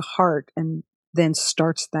spleen to the heart and then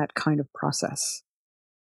starts that kind of process.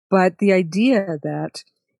 But the idea that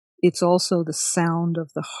it's also the sound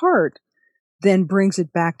of the heart then brings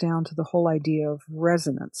it back down to the whole idea of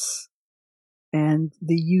resonance and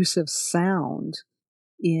the use of sound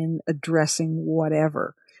in addressing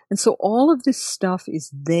whatever. And so all of this stuff is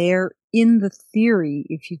there in the theory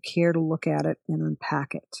if you care to look at it and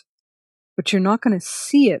unpack it. But you're not going to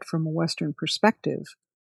see it from a Western perspective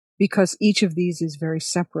because each of these is very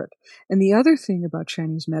separate. And the other thing about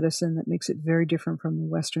Chinese medicine that makes it very different from the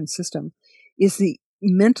Western system is the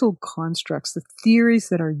mental constructs, the theories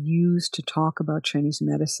that are used to talk about Chinese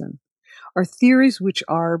medicine are theories which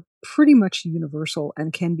are pretty much universal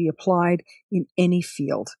and can be applied in any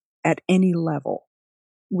field, at any level.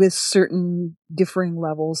 with certain differing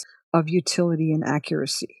levels of utility and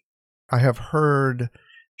accuracy. I have heard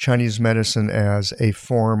Chinese medicine as a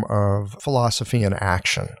form of philosophy in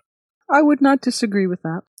action. I would not disagree with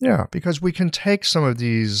that. Yeah, because we can take some of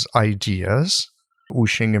these ideas,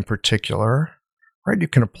 Wuxing in particular, right? You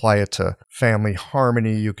can apply it to family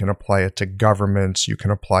harmony, you can apply it to governments, you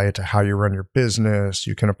can apply it to how you run your business,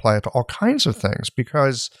 you can apply it to all kinds of things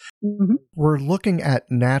because we're looking at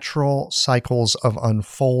natural cycles of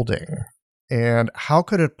unfolding. And how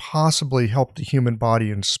could it possibly help the human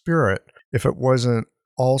body and spirit if it wasn't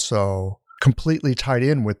also completely tied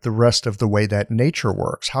in with the rest of the way that nature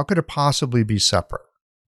works? How could it possibly be separate?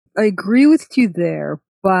 I agree with you there,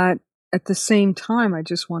 but at the same time, I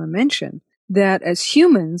just want to mention that as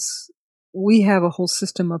humans, we have a whole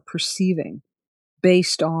system of perceiving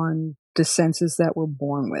based on the senses that we're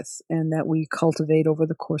born with and that we cultivate over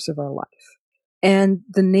the course of our life. And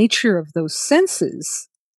the nature of those senses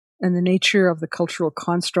and the nature of the cultural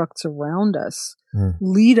constructs around us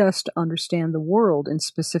lead us to understand the world in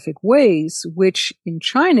specific ways, which in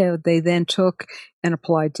China they then took and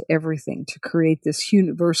applied to everything to create this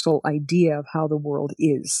universal idea of how the world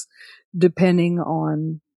is, depending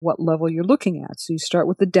on what level you're looking at. So you start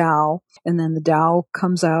with the Tao, and then the Tao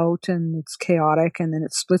comes out and it's chaotic, and then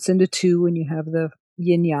it splits into two, and you have the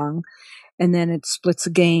yin yang. And then it splits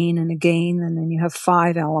again, and then you have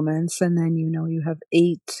 5 elements, and then, you have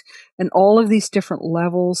 8, and all of these different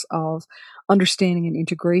levels of understanding and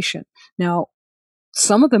integration. Now,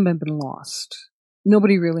 some of them have been lost.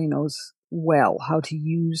 Nobody really knows well how to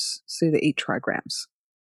use, say, the 8 trigrams,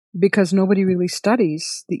 because nobody really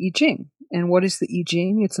studies the I Ching. And what is the I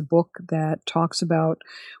Ching? It's a book that talks about,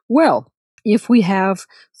 well, if we have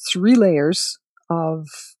 3 layers of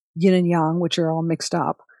yin and yang, which are all mixed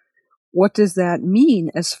up, what does that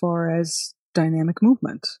mean as far as dynamic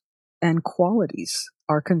movement and qualities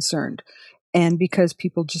are concerned? And because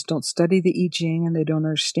people just don't study the I Ching and they don't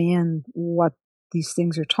understand what these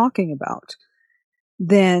things are talking about,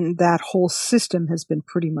 then that whole system has been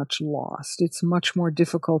pretty much lost. It's much more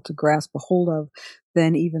difficult to grasp a hold of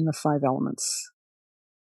than even the 5 elements.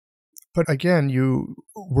 But again,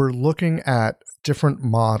 we're looking at different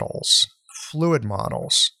models, fluid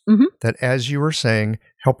models, that, as you were saying,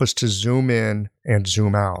 help us to zoom in and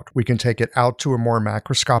zoom out. We can take it out to a more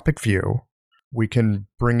macroscopic view. We can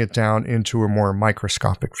bring it down into a more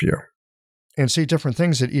microscopic view and see different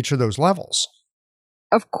things at each of those levels.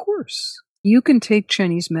 Of course. You can take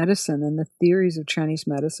Chinese medicine and the theories of Chinese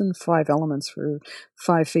medicine, 5 elements for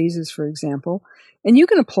 5 phases, for example, and you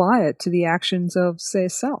can apply it to the actions of, say, a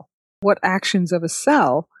cell. What actions of a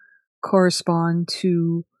cell correspond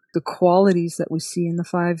to the qualities that we see in the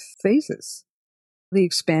 5 phases? The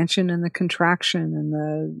expansion and the contraction and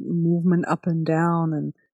the movement up and down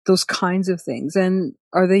and those kinds of things. And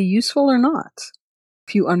are they useful or not,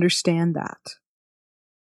 if you understand that?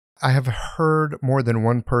 I have heard more than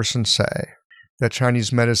one person say that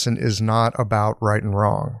Chinese medicine is not about right and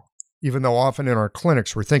wrong, even though often in our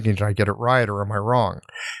clinics we're thinking, did I get it right or am I wrong?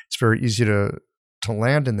 It's very easy to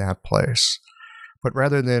land in that place. But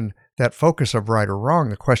rather than that focus of right or wrong,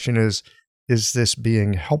 the question is this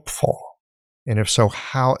being helpful? And if so,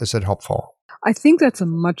 how is it helpful? I think that's a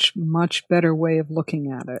much, much better way of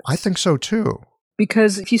looking at it. I think so too.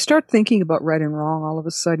 Because if you start thinking about right and wrong, all of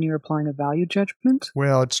a sudden you're applying a value judgment.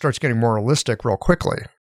 Well, it starts getting moralistic real quickly.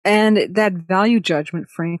 And that value judgment,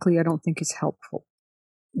 frankly, I don't think is helpful.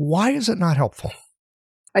 Why is it not helpful?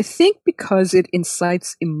 I think because it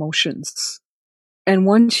incites emotions. And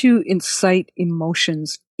once you incite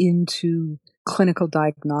emotions into clinical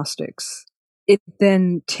diagnostics, it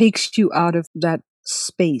then takes you out of that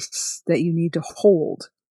space that you need to hold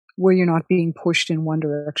where you're not being pushed in one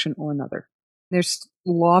direction or another. There's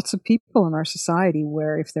lots of people in our society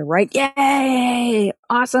where if they're right, yay,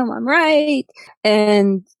 awesome, I'm right.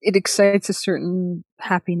 And it excites a certain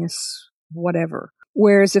happiness, whatever.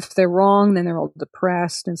 Whereas if they're wrong, then they're all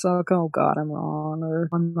depressed and it's like, oh God, I'm wrong, or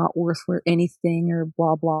I'm not worth anything, or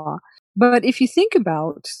blah, blah. But if you think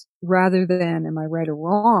about, rather than am I right or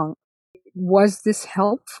wrong, was this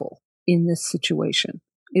helpful in this situation?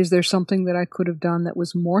 Is there something that I could have done that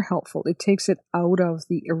was more helpful? It takes it out of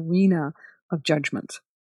the arena of judgment.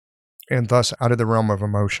 And thus out of the realm of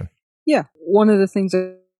emotion. Yeah. One of the things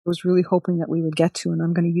I was really hoping that we would get to, and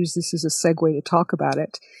I'm going to use this as a segue to talk about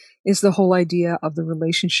it, is the whole idea of the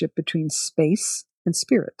relationship between space and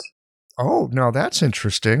spirit. Oh, now that's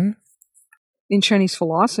interesting. In Chinese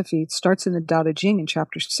philosophy, it starts in the Tao Te Ching in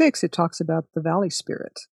chapter 6. It talks about the valley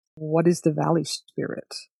spirit. What is the valley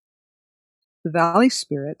spirit? The valley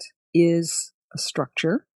spirit is a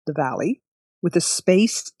structure, the valley, with a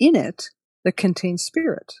space in it that contains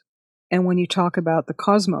spirit. And when you talk about the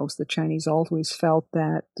cosmos, the Chinese always felt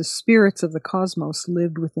that the spirits of the cosmos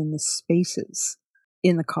lived within the spaces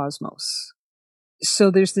in the cosmos.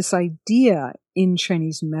 So there's this idea in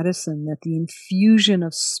Chinese medicine that the infusion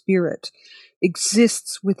of spirit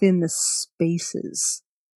exists within the spaces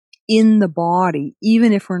in the body,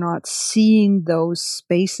 even if we're not seeing those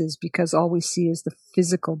spaces because all we see is the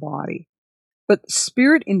physical body. But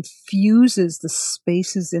spirit infuses the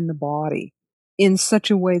spaces in the body in such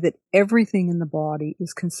a way that everything in the body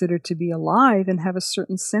is considered to be alive and have a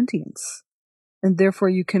certain sentience. And therefore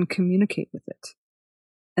you can communicate with it.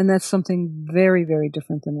 And that's something very, very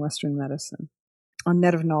different than Western medicine. On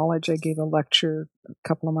Net of Knowledge, I gave a lecture a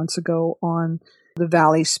couple of months ago on the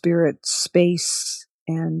Valley Spirit space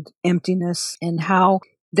and emptiness and how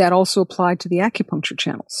that also applied to the acupuncture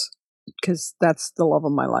channels, because that's the love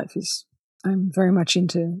of my life. I'm very much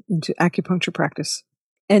into acupuncture practice.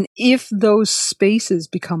 And if those spaces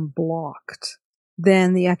become blocked,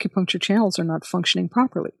 then the acupuncture channels are not functioning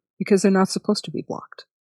properly because they're not supposed to be blocked.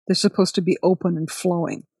 They're supposed to be open and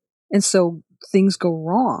flowing. And so things go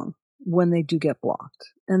wrong when they do get blocked.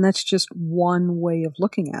 And that's just one way of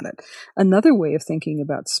looking at it. Another way of thinking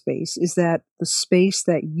about space is that the space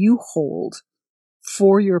that you hold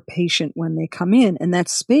for your patient when they come in, and that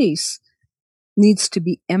space needs to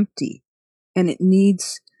be empty. And it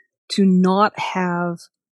needs to not have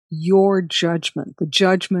your judgment, the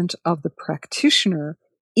judgment of the practitioner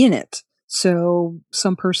in it. So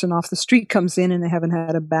some person off the street comes in and they haven't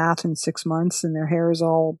had a bath in 6 months and their hair is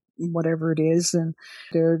all whatever it is and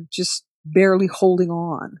they're just barely holding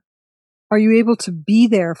on. Are you able to be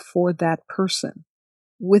there for that person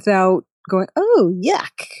without going, oh,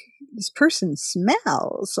 yuck, this person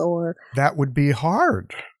smells? Or that would be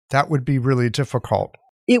hard. That would be really difficult.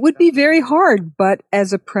 It would be very hard, but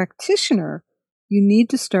as a practitioner, you need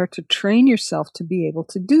to start to train yourself to be able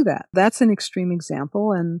to do that. That's an extreme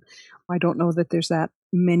example, and I don't know that there's that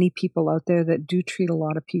many people out there that do treat a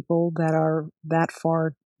lot of people that are that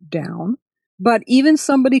far down. But even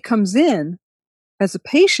somebody comes in as a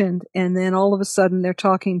patient, and then all of a sudden they're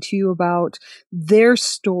talking to you about their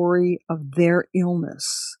story of their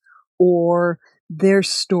illness, or their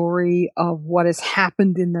story of what has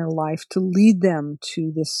happened in their life to lead them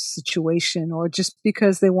to this situation, or just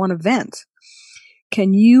because they want to vent.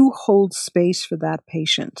 Can you hold space for that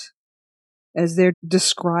patient as they're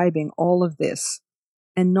describing all of this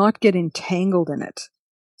and not get entangled in it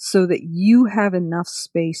so that you have enough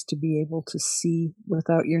space to be able to see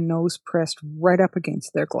without your nose pressed right up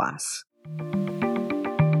against their glass?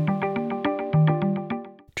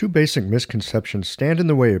 Two basic misconceptions stand in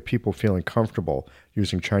the way of people feeling comfortable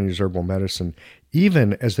using Chinese herbal medicine,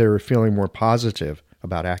 even as they are feeling more positive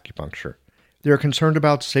about acupuncture. They are concerned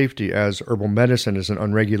about safety as herbal medicine is an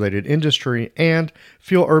unregulated industry and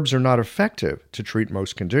feel herbs are not effective to treat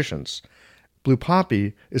most conditions. Blue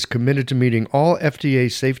Poppy is committed to meeting all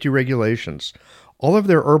FDA safety regulations. All of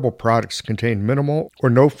their herbal products contain minimal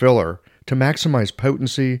or no filler to maximize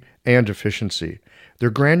potency and efficiency.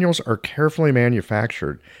 Their granules are carefully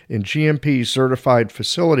manufactured in GMP-certified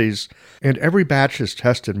facilities, and every batch is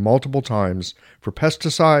tested multiple times for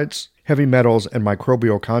pesticides, heavy metals, and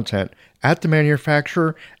microbial content at the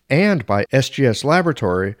manufacturer and by SGS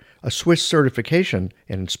Laboratory, a Swiss certification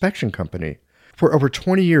and inspection company. For over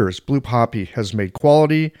 20 years, Blue Poppy has made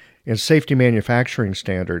quality and safety manufacturing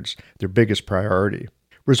standards their biggest priority,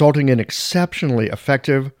 resulting in exceptionally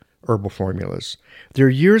effective herbal formulas. Their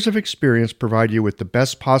years of experience provide you with the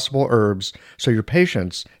best possible herbs so your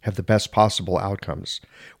patients have the best possible outcomes.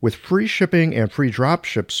 With free shipping and free drop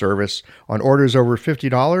ship service on orders over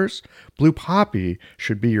 $50, Blue Poppy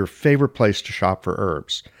should be your favorite place to shop for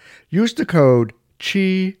herbs. Use the code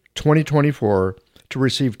CHI2024 to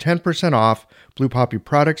receive 10% off Blue Poppy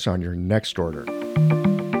products on your next order.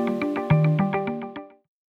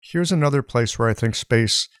 Here's another place where I think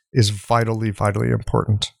space is vitally, vitally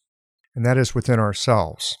important. And that is within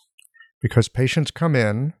ourselves. Because patients come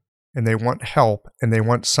in and they want help and they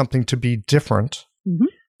want something to be different. Mm-hmm.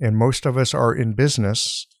 And most of us are in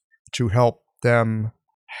business to help them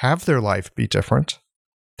have their life be different.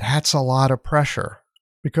 That's a lot of pressure.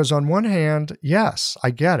 Because on one hand, yes, I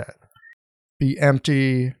get it. Be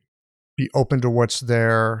empty, be open to what's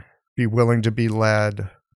there, be willing to be led,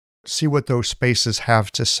 see what those spaces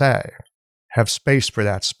have to say. Have space for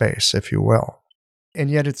that space, if you will. And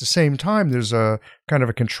yet at the same time, there's a kind of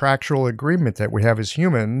a contractual agreement that we have as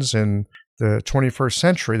humans in the 21st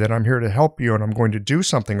century that I'm here to help you and I'm going to do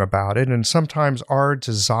something about it. And sometimes our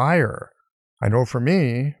desire, I know for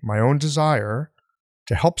me, my own desire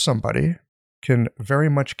to help somebody can very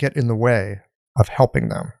much get in the way of helping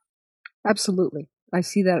them. Absolutely. I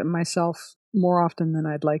see that in myself more often than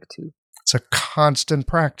I'd like to. It's a constant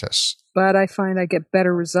practice. But I find I get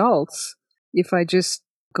better results if I just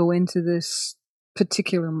go into this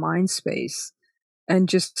particular mind space and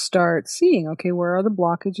just start seeing, okay, where are the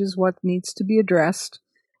blockages, what needs to be addressed,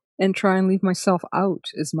 and try and leave myself out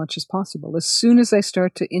as much as possible. As soon as I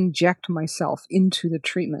start to inject myself into the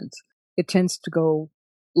treatment, it tends to go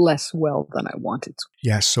less well than I want it to.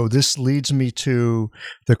 Yes, so this leads me to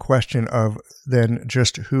the question of then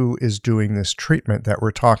just who is doing this treatment that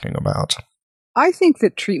we're talking about. I think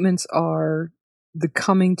that treatments are the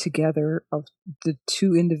coming together of the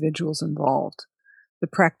two individuals involved. The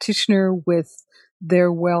practitioner with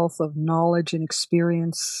their wealth of knowledge and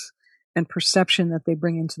experience and perception that they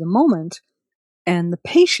bring into the moment, and the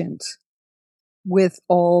patient with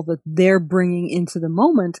all that they're bringing into the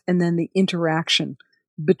moment, and then the interaction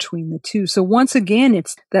between the two. So once again,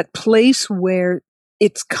 it's that place where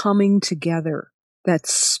it's coming together, that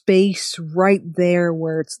space right there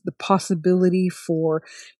where it's the possibility for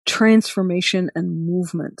transformation and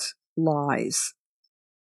movement lies.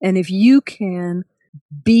 And if you can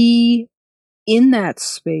be in that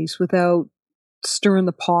space without stirring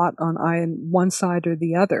the pot on one side or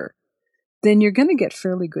the other, then you're going to get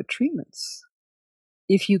fairly good treatments.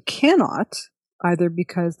 If you cannot, either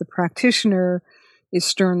because the practitioner is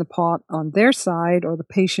stirring the pot on their side or the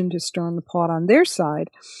patient is stirring the pot on their side,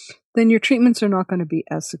 then your treatments are not going to be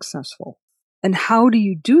as successful. And how do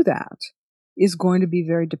you do that is going to be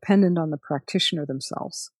very dependent on the practitioner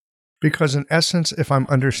themselves. Because in essence, if I'm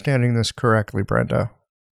understanding this correctly, Brenda,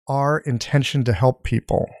 our intention to help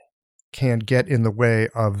people can get in the way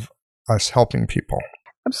of us helping people.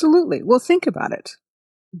 Absolutely. Well, think about it.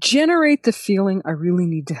 Generate the feeling, I really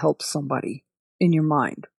need to help somebody in your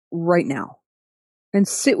mind right now. And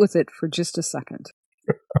sit with it for just a second.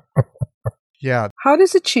 Yeah. How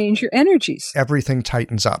does it change your energies? Everything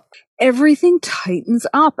tightens up. Everything tightens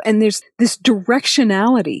up. And there's this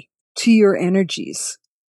directionality to your energies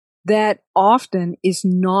that often is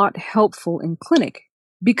not helpful in clinic,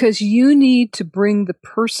 because you need to bring the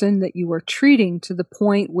person that you are treating to the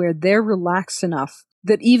point where they're relaxed enough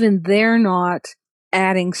that even they're not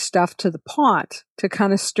adding stuff to the pot to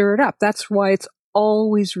kind of stir it up. That's why it's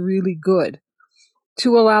always really good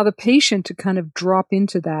to allow the patient to kind of drop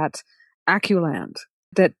into that aculand,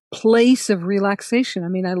 that place of relaxation. I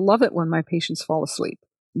mean, I love it when my patients fall asleep,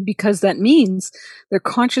 because that means their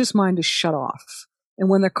conscious mind is shut off. And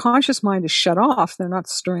when their conscious mind is shut off, they're not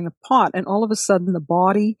stirring the pot. And all of a sudden, the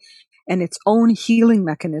body and its own healing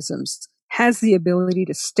mechanisms has the ability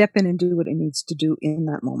to step in and do what it needs to do in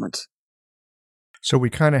that moment. So we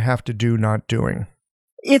kind of have to do, not doing.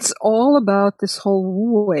 It's all about this whole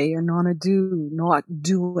wu wei or non-do, not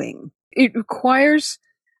doing. It requires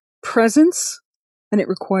presence and it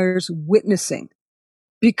requires witnessing,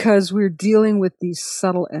 because we're dealing with these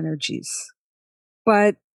subtle energies.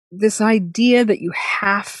 But this idea that you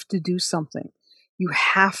have to do something, you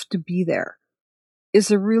have to be there,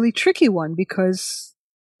 is a really tricky one, because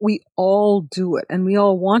we all do it and we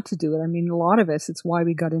all want to do it. I mean, a lot of us, it's why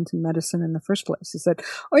we got into medicine in the first place, is that,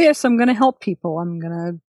 oh yes, I'm going to help people.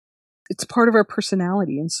 It's part of our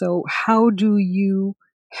personality. And so how do you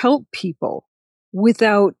help people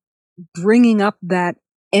without bringing up that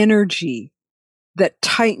energy that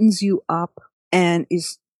tightens you up and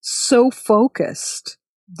is so focused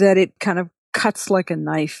that it kind of cuts like a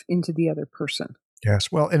knife into the other person?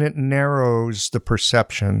 Yes, well, and it narrows the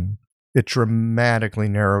perception. It dramatically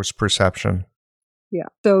narrows perception. Yeah.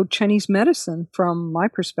 So Chinese medicine, from my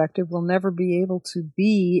perspective, will never be able to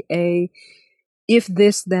be a if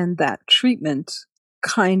this, then that treatment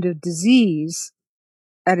kind of disease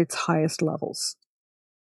at its highest levels.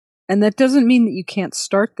 And that doesn't mean that you can't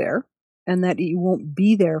start there and that you won't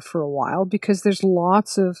be there for a while, because there's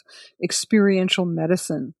lots of experiential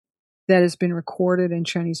medicine that has been recorded in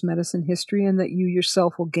Chinese medicine history and that you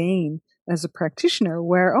yourself will gain as a practitioner,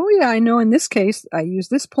 where, oh yeah, I know in this case, I use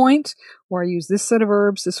this point or I use this set of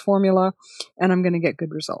herbs, this formula, and I'm going to get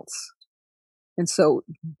good results. And so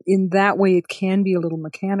in that way, it can be a little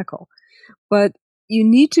mechanical, but you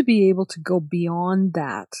need to be able to go beyond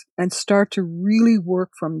that and start to really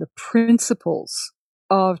work from the principles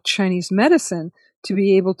of Chinese medicine to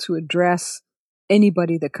be able to address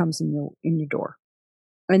anybody that comes in your door,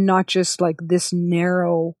 and not just like this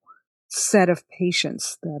narrow set of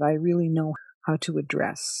patients that I really know how to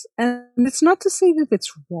address. And it's not to say that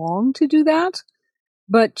it's wrong to do that,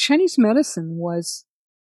 but Chinese medicine was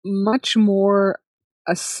much more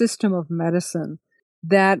a system of medicine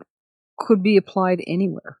that could be applied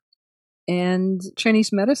anywhere. And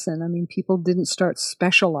Chinese medicine, I mean, people didn't start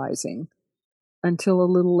specializing until a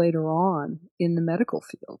little later on in the medical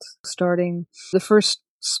field. Starting, the first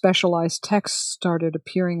specialized texts started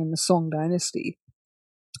appearing in the Song Dynasty,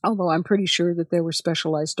 although I'm pretty sure that there were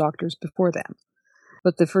specialized doctors before then.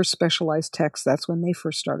 But the first specialized texts, that's when they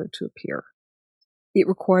first started to appear. It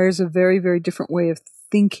requires a very, very different way of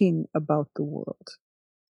thinking about the world,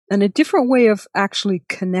 and a different way of actually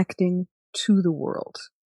connecting to the world.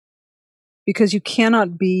 Because you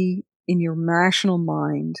cannot be in your rational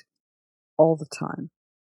mind all the time.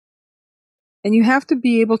 And you have to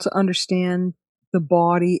be able to understand the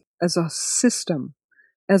body as a system,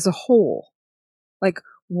 as a whole. Like,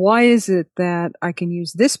 why is it that I can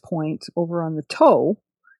use this point over on the toe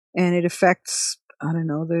and it affects, I don't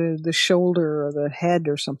know, the shoulder or the head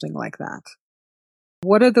or something like that?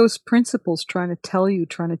 What are those principles trying to tell you,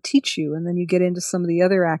 trying to teach you? And then you get into some of the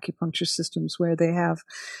other acupuncture systems where they have,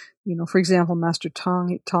 for example, Master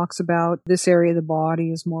Tong talks about this area of the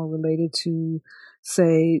body is more related to,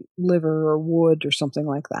 say, liver or wood or something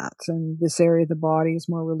like that. And this area of the body is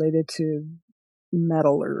more related to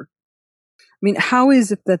metal how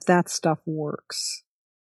is it that that stuff works?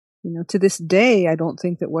 To this day, I don't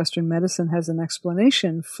think that Western medicine has an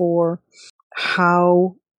explanation for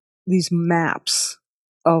how these maps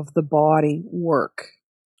of the body work.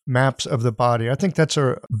 Maps of the body. I think that's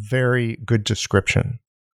a very good description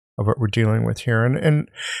of what we're dealing with here. And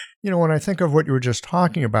when I think of what you were just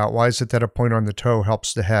talking about, why is it that a point on the toe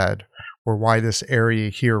helps the head? Or why this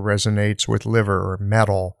area here resonates with liver or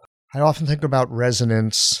metal? I often think about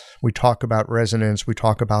resonance. We talk about resonance. We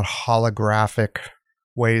talk about holographic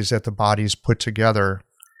ways that the body's put together.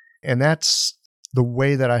 And that's the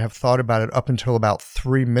way that I have thought about it up until about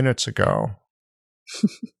 3 minutes ago.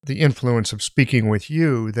 The influence of speaking with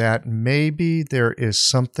you, that maybe there is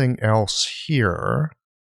something else here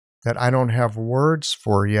that I don't have words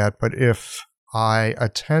for yet, but if I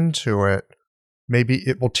attend to it, maybe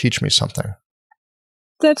it will teach me something.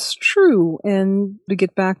 That's true. And to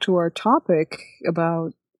get back to our topic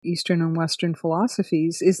about Eastern and Western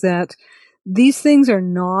philosophies, is that these things are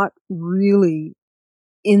not really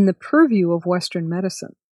in the purview of Western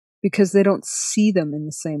medicine because they don't see them in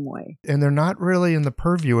the same way. And they're not really in the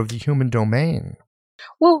purview of the human domain.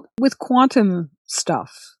 Well, with quantum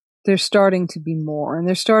stuff, there's starting to be more, and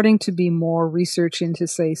there's starting to be more research into,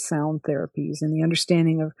 say, sound therapies and the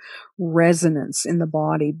understanding of resonance in the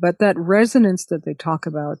body. But that resonance that they talk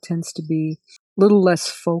about tends to be a little less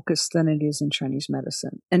focused than it is in Chinese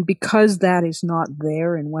medicine. And because that is not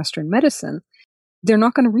there in Western medicine, they're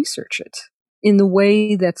not going to research it in the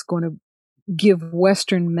way that's going to give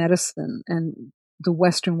Western medicine and the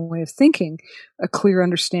Western way of thinking a clear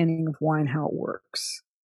understanding of why and how it works.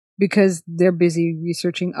 Because they're busy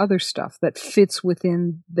researching other stuff that fits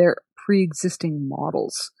within their pre-existing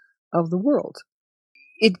models of the world.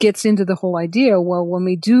 It gets into the whole idea, well, when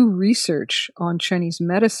we do research on Chinese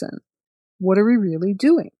medicine, what are we really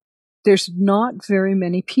doing? There's not very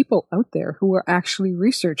many people out there who are actually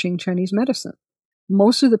researching Chinese medicine.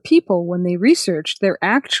 Most of the people, when they research, they're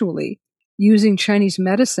actually using Chinese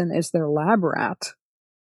medicine as their lab rat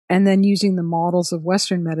and then using the models of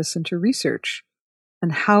Western medicine to research.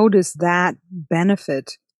 And how does that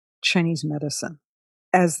benefit Chinese medicine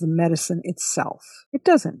as the medicine itself? It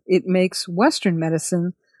doesn't. It makes Western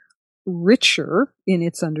medicine richer in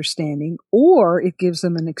its understanding, or it gives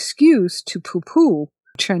them an excuse to poo-poo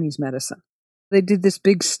Chinese medicine. They did this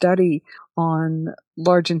big study on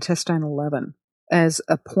large intestine 11 as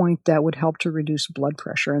a point that would help to reduce blood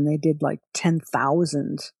pressure, and they did like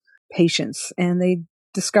 10,000 patients, and they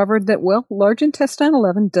discovered that, well, large intestine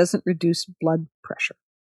 11 doesn't reduce blood pressure.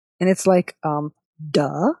 And it's like,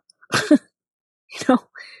 duh.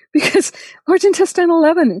 Because large intestine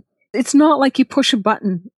 11, it's not like you push a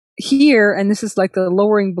button here and this is like the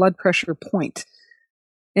lowering blood pressure point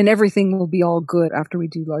and everything will be all good after we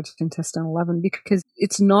do large intestine 11, because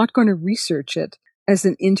it's not going to research it as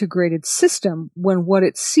an integrated system when what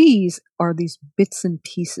it sees are these bits and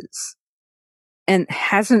pieces, and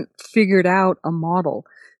hasn't figured out a model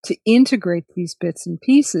to integrate these bits and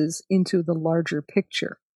pieces into the larger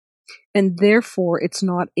picture. And therefore, it's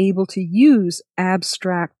not able to use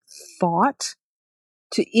abstract thought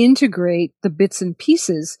to integrate the bits and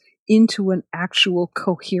pieces into an actual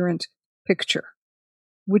coherent picture,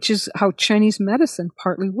 which is how Chinese medicine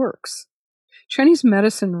partly works. Chinese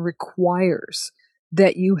medicine requires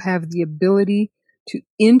that you have the ability to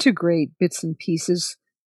integrate bits and pieces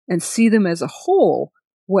and see them as a whole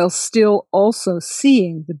while still also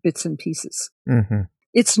seeing the bits and pieces. Mm-hmm.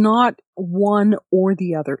 It's not one or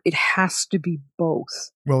the other. It has to be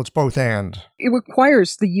both. Well, it's both and. It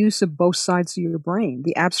requires the use of both sides of your brain,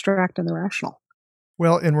 the abstract and the rational.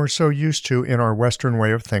 Well, and we're so used to, in our Western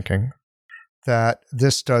way of thinking, that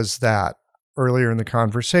this does that. Earlier in the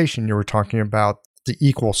conversation, you were talking about the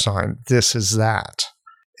equal sign. This is that.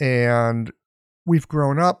 And we've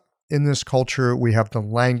grown up in this culture. We have the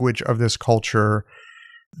language of this culture.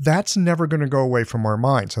 That's never going to go away from our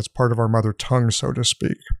minds. That's part of our mother tongue, so to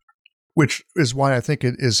speak, which is why I think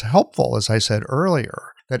it is helpful, as I said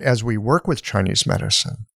earlier, that as we work with Chinese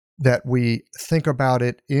medicine, that we think about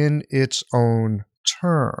it in its own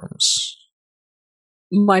terms.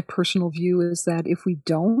 My personal view is that if we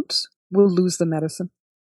don't, we'll lose the medicine.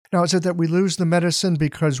 Now, is it that we lose the medicine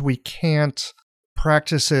because we can't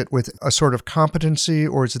practice it with a sort of competency,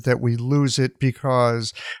 or is it that we lose it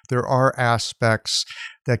because there are aspects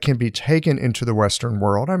that can be taken into the Western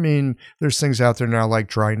world? I mean, there's things out there now like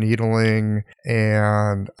dry needling,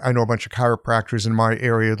 and I know a bunch of chiropractors in my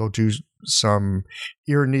area, they'll do some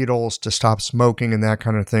ear needles to stop smoking and that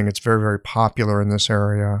kind of thing. It's very, very popular in this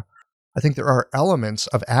area. I think there are elements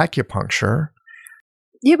of acupuncture.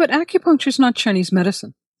 Yeah, but acupuncture is not Chinese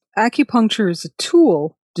medicine. Acupuncture is a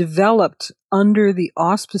tool developed under the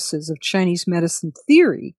auspices of Chinese medicine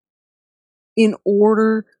theory in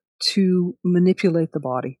order to manipulate the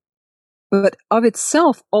body. But of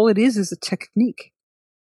itself, all it is a technique.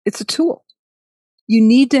 It's a tool. You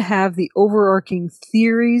need to have the overarching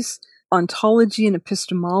theories, ontology, and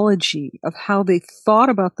epistemology of how they thought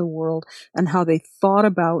about the world and how they thought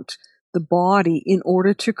about the body in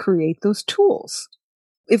order to create those tools.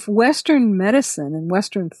 If Western medicine and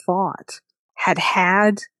Western thought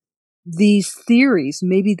had these theories,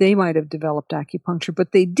 maybe they might have developed acupuncture,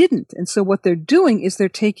 but they didn't. And so what they're doing is they're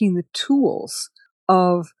taking the tools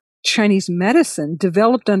of Chinese medicine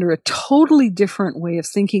developed under a totally different way of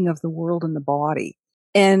thinking of the world and the body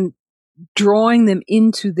and drawing them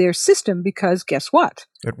into their system because guess what?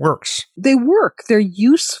 It works. They work. They're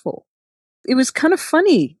useful. It was kind of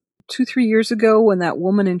funny 2-3 years ago when that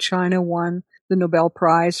woman in China won the Nobel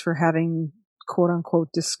Prize for having, quote unquote,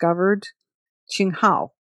 discovered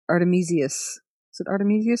Qinghao, Artemisius. Is it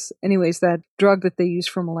Artemisius? Anyways, that drug that they use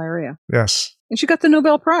for malaria. Yes. And she got the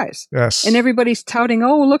Nobel Prize. Yes. And everybody's touting,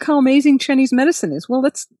 oh, look how amazing Chinese medicine is. Well,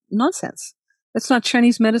 that's nonsense. That's not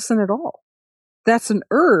Chinese medicine at all. That's an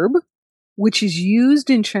herb which is used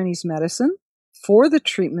in Chinese medicine for the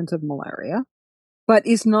treatment of malaria, but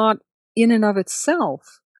is not in and of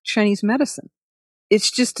itself Chinese medicine. It's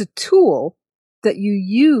just a tool that you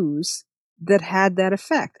use that had that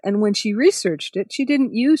effect. And when she researched it, she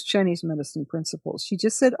didn't use Chinese medicine principles. She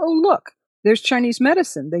just said, oh, look, there's Chinese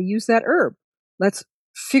medicine. They use that herb. Let's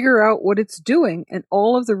figure out what it's doing. And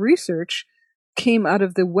all of the research came out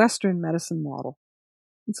of the Western medicine model.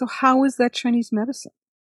 And so how is that Chinese medicine?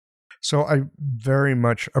 So I very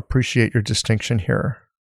much appreciate your distinction here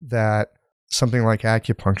that something like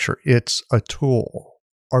acupuncture, it's a tool.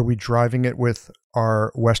 Are we driving it with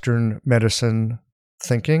our Western medicine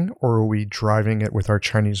thinking, or are we driving it with our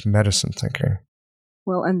Chinese medicine thinking?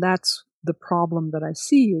 Well, and that's the problem that I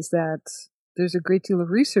see is that there's a great deal of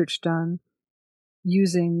research done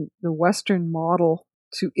using the Western model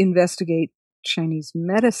to investigate Chinese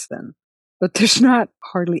medicine, but there's not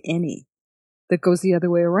hardly any that goes the other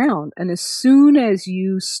way around. And as soon as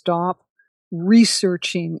you stop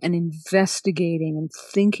researching and investigating and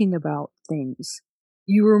thinking about things,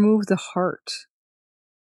 you remove the heart.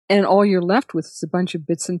 And all you're left with is a bunch of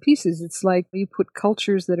bits and pieces. It's like you put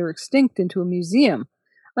cultures that are extinct into a museum.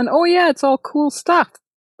 And oh yeah, it's all cool stuff.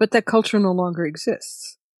 But that culture no longer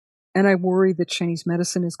exists. And I worry that Chinese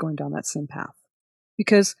medicine is going down that same path.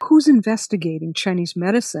 Because who's investigating Chinese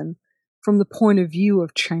medicine from the point of view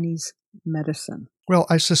of Chinese medicine? Well,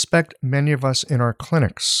 I suspect many of us in our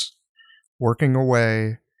clinics, working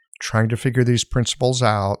away, trying to figure these principles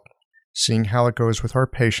out, seeing how it goes with our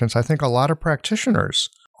patients. I think a lot of practitioners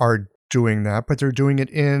are doing that, but they're doing it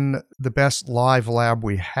in the best live lab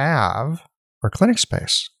we have, our clinic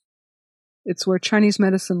space. It's where Chinese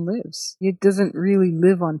medicine lives. It doesn't really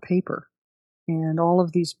live on paper. And all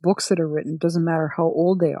of these books that are written, doesn't matter how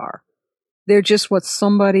old they are, they're just what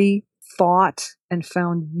somebody thought and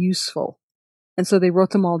found useful. And so they wrote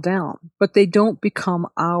them all down. But they don't become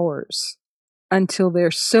ours until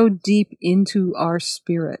they're so deep into our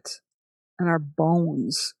spirit and our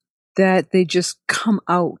bones that they just come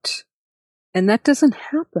out. And that doesn't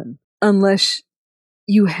happen unless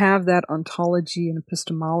you have that ontology and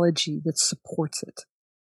epistemology that supports it.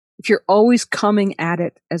 If you're always coming at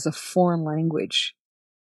it as a foreign language,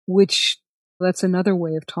 which that's another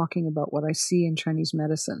way of talking about what I see in Chinese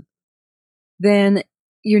medicine, then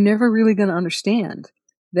you're never really going to understand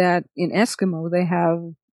that in Eskimo they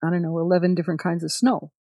have, 11 different kinds of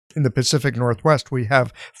snow. In the Pacific Northwest, we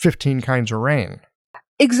have 15 kinds of rain.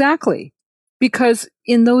 Exactly. Because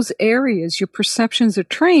in those areas, your perceptions are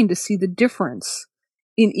trained to see the difference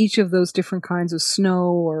in each of those different kinds of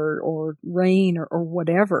snow or rain or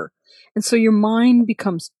whatever. And so your mind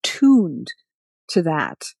becomes tuned to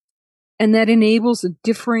that. And that enables a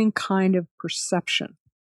differing kind of perception.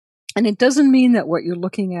 And it doesn't mean that what you're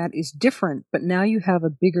looking at is different, but now you have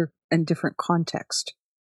a bigger and different context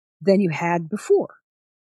than you had before.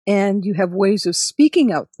 And you have ways of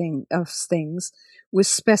speaking out of things with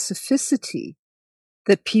specificity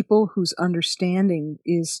that people whose understanding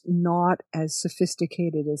is not as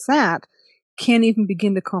sophisticated as that can't even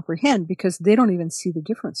begin to comprehend because they don't even see the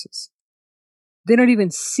differences. They don't even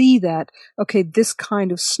see that, okay, this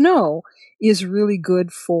kind of snow is really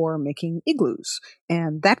good for making igloos.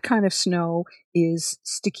 And that kind of snow is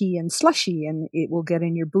sticky and slushy and it will get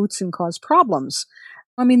in your boots and cause problems.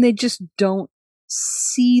 I mean, they just don't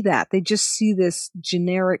see that. They just see this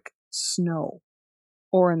generic snow.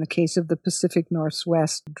 Or in the case of the Pacific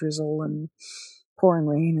Northwest, drizzle and pouring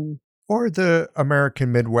rain. Or the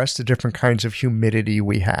American Midwest, the different kinds of humidity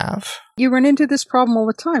we have. You run into this problem all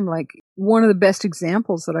the time. Like one of the best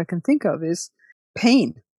examples that I can think of is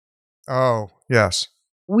pain. Oh, yes.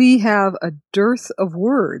 We have a dearth of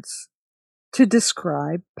words to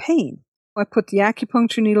describe pain. I put the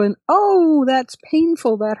acupuncture needle in. Oh, that's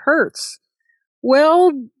painful. That hurts.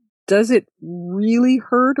 Well, does it really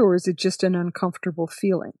hurt or is it just an uncomfortable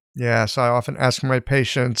feeling? Yes, I often ask my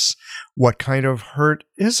patients, what kind of hurt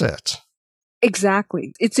is it?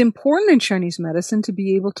 Exactly. It's important in Chinese medicine to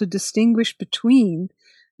be able to distinguish between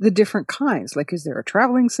the different kinds. Like, is there a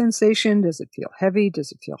traveling sensation? Does it feel heavy?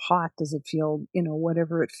 Does it feel hot? Does it feel,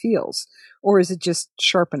 whatever it feels? Or is it just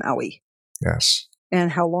sharp and owie? Yes.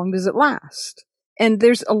 And how long does it last? And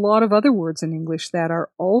there's a lot of other words in English that are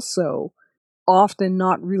also often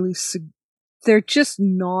not really, they're just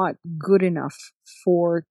not good enough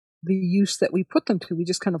for the use that we put them to. We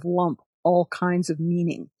just kind of lump all kinds of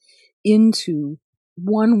meaning into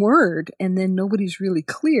one word, and then nobody's really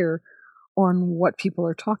clear on what people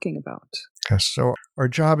are talking about. Yes, so our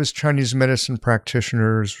job as Chinese medicine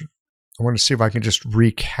practitioners, I want to see if I can just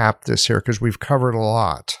recap this here because we've covered a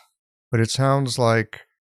lot. But it sounds like,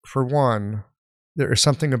 for one, there is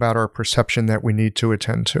something about our perception that we need to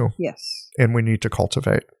attend to. Yes. And we need to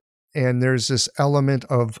cultivate. And there's this element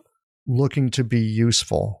of looking to be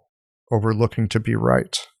useful over looking to be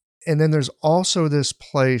right. And then there's also this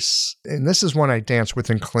place, and this is one I dance with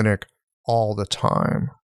in clinic all the time,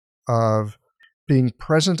 of being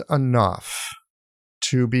present enough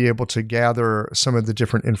to be able to gather some of the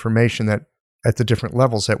different information that at the different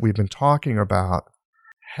levels that we've been talking about,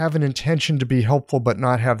 have an intention to be helpful, but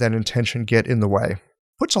not have that intention get in the way.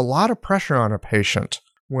 Puts a lot of pressure on a patient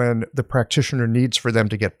when the practitioner needs for them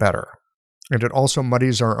to get better. And it also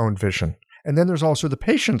muddies our own vision. And then there's also the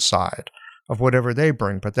patient side of whatever they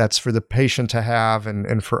bring, but that's for the patient to have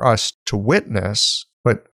and for us to witness,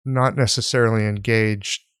 but not necessarily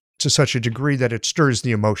engage to such a degree that it stirs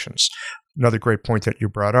the emotions. Another great point that you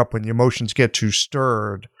brought up, when the emotions get too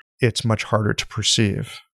stirred, it's much harder to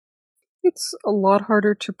perceive. It's a lot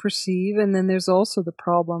harder to perceive, and then there's also the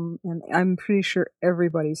problem, and I'm pretty sure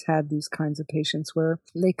everybody's had these kinds of patients where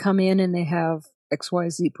they come in and they have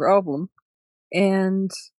XYZ problem,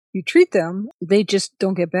 and you treat them, they just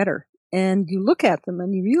don't get better. And you look at them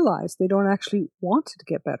and you realize they don't actually want to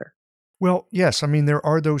get better. Well, yes, I mean, there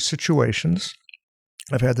are those situations.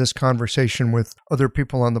 I've had this conversation with other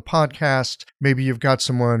people on the podcast. Maybe you've got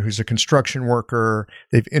someone who's a construction worker,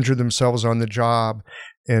 they've injured themselves on the job,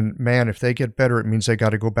 and man, if they get better, it means they got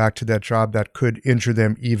to go back to that job that could injure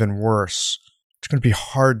them even worse. It's going to be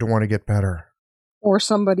hard to want to get better. Or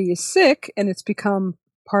somebody is sick and it's become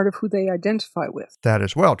part of who they identify with. That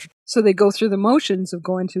as well. So they go through the motions of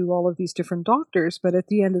going to all of these different doctors, but at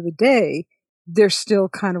the end of the day, they're still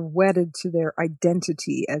kind of wedded to their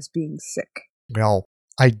identity as being sick. Well,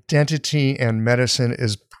 identity and medicine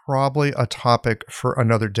is probably a topic for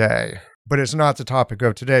another day. But it's not the topic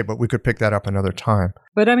of today, but we could pick that up another time.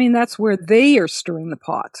 But I mean, that's where they are stirring the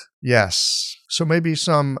pot. Yes. So maybe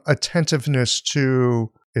some attentiveness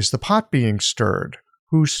to, is the pot being stirred?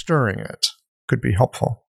 Who's stirring it? Could be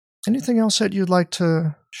helpful. Anything else that you'd like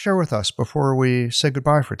to share with us before we say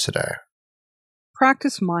goodbye for today?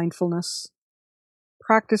 Practice mindfulness.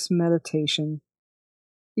 Practice meditation.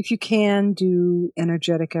 If you can, do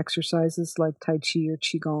energetic exercises like Tai Chi or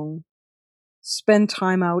Qigong. Spend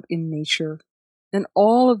time out in nature. And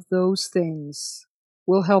all of those things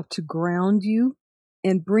will help to ground you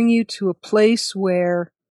and bring you to a place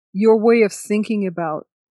where your way of thinking about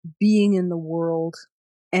being in the world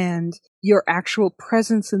and your actual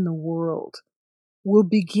presence in the world will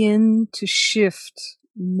begin to shift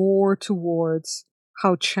more towards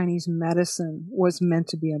how Chinese medicine was meant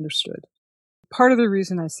to be understood. Part of the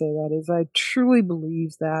reason I say that is I truly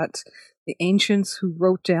believe that the ancients who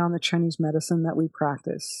wrote down the Chinese medicine that we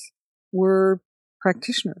practice were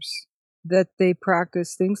practitioners, that they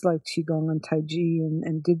practiced things like Qigong and Tai Chi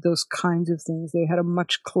and did those kinds of things. They had a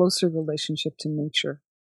much closer relationship to nature.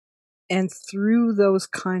 And through those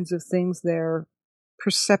kinds of things, their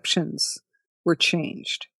perceptions were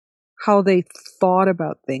changed. How they thought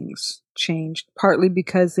about things changed, partly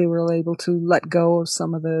because they were able to let go of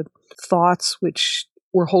some of the thoughts which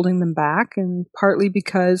were holding them back, and partly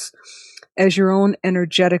because as your own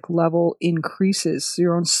energetic level increases,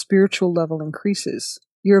 your own spiritual level increases,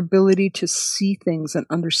 your ability to see things and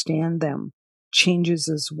understand them changes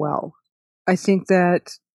as well. I think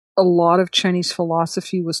that a lot of Chinese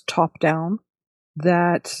philosophy was top down,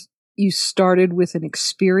 that you started with an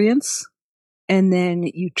experience and then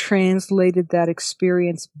you translated that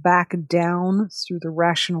experience back down through the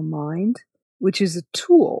rational mind, which is a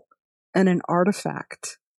tool and an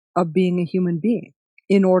artifact of being a human being,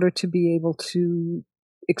 in order to be able to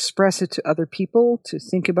express it to other people, to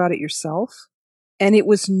think about it yourself. And it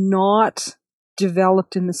was not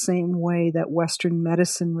developed in the same way that Western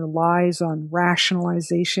medicine relies on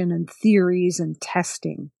rationalization and theories and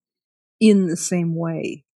testing in the same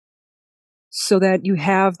way. So that you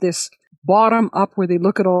have this bottom up where they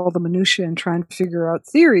look at all the minutiae and try and figure out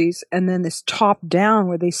theories, and then this top down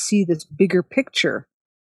where they see this bigger picture.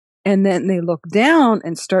 And then they look down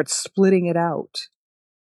and start splitting it out,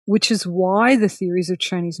 which is why the theories of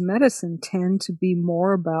Chinese medicine tend to be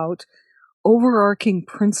more about overarching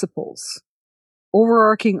principles,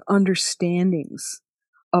 overarching understandings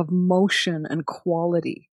of motion and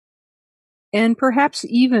quality. And perhaps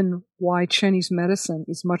even why Chinese medicine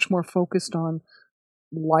is much more focused on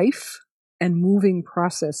life and moving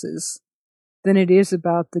processes than it is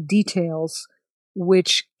about the details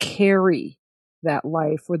which carry that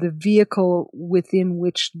life, or the vehicle within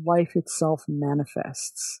which life itself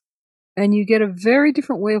manifests. And you get a very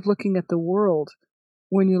different way of looking at the world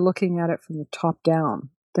when you're looking at it from the top down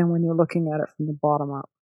than when you're looking at it from the bottom up.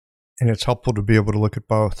 And it's helpful to be able to look at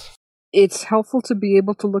both. It's helpful to be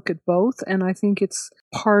able to look at both, and I think it's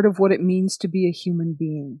part of what it means to be a human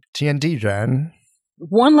being. TND, Jen.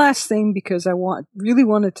 One last thing, because I really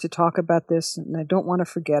wanted to talk about this, and I don't want to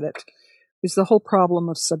forget it, is the whole problem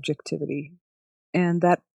of subjectivity. And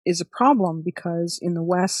that is a problem because in the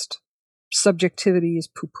West, subjectivity is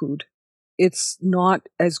poo-pooed. It's not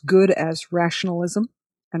as good as rationalism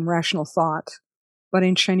and rational thought. But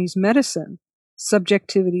in Chinese medicine,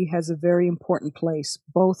 subjectivity has a very important place,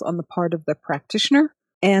 both on the part of the practitioner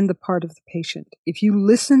and the part of the patient. If you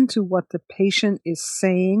listen to what the patient is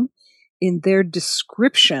saying in their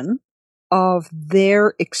description of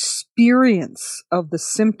their experience of the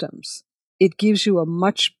symptoms, it gives you a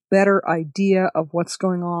much better idea of what's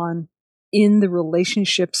going on in the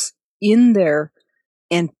relationships in their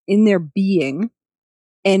being,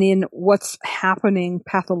 and in what's happening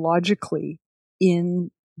pathologically in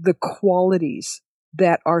the qualities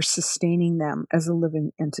that are sustaining them as a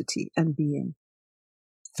living entity and being.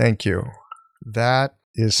 Thank you. That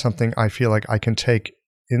is something I feel like I can take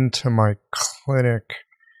into my clinic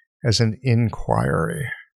as an inquiry.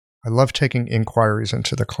 I love taking inquiries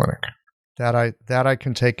into the clinic. That I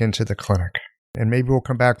can take into the clinic. And maybe we'll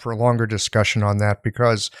come back for a longer discussion on that,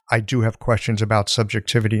 because I do have questions about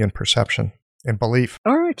subjectivity and perception and belief.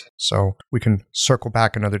 All right. So we can circle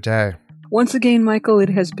back another day. Once again, Michael, it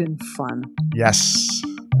has been fun. Yes.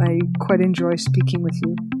 I quite enjoy speaking with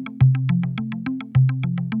you.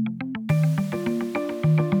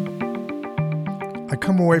 I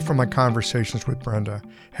come away from my conversations with Brenda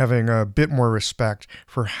having a bit more respect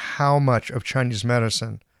for how much of Chinese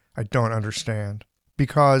medicine I don't understand,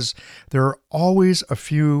 because there are always a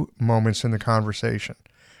few moments in the conversation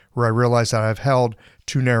where I realize that I've held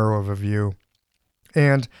too narrow of a view.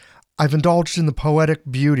 And I've indulged in the poetic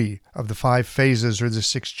beauty of the 5 phases or the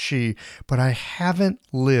 6 qi, but I haven't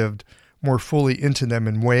lived more fully into them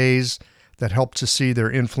in ways that help to see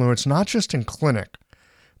their influence not just in clinic,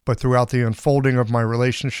 but throughout the unfolding of my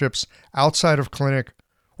relationships outside of clinic,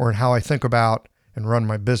 or in how I think about and run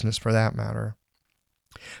my business for that matter.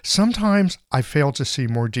 Sometimes I fail to see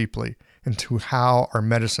more deeply into how our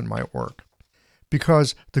medicine might work,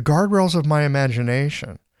 because the guardrails of my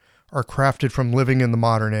imagination are crafted from living in the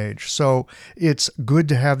modern age. So it's good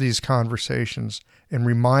to have these conversations and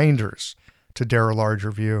reminders to dare a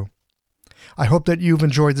larger view. I hope that you've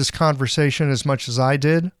enjoyed this conversation as much as I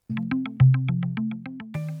did.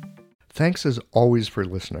 Thanks as always for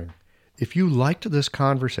listening. If you liked this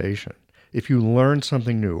conversation, If you learned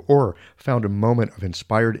something new or found a moment of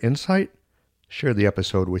inspired insight, share the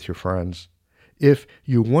episode with your friends. If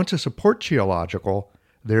you want to support Qiological,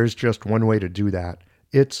 there's just one way to do that.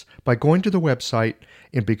 It's by going to the website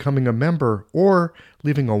and becoming a member or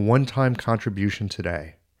leaving a one-time contribution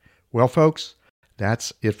today. Well, folks,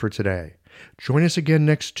 that's it for today. Join us again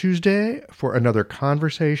next Tuesday for another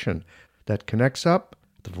conversation that connects up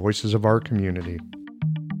the voices of our community.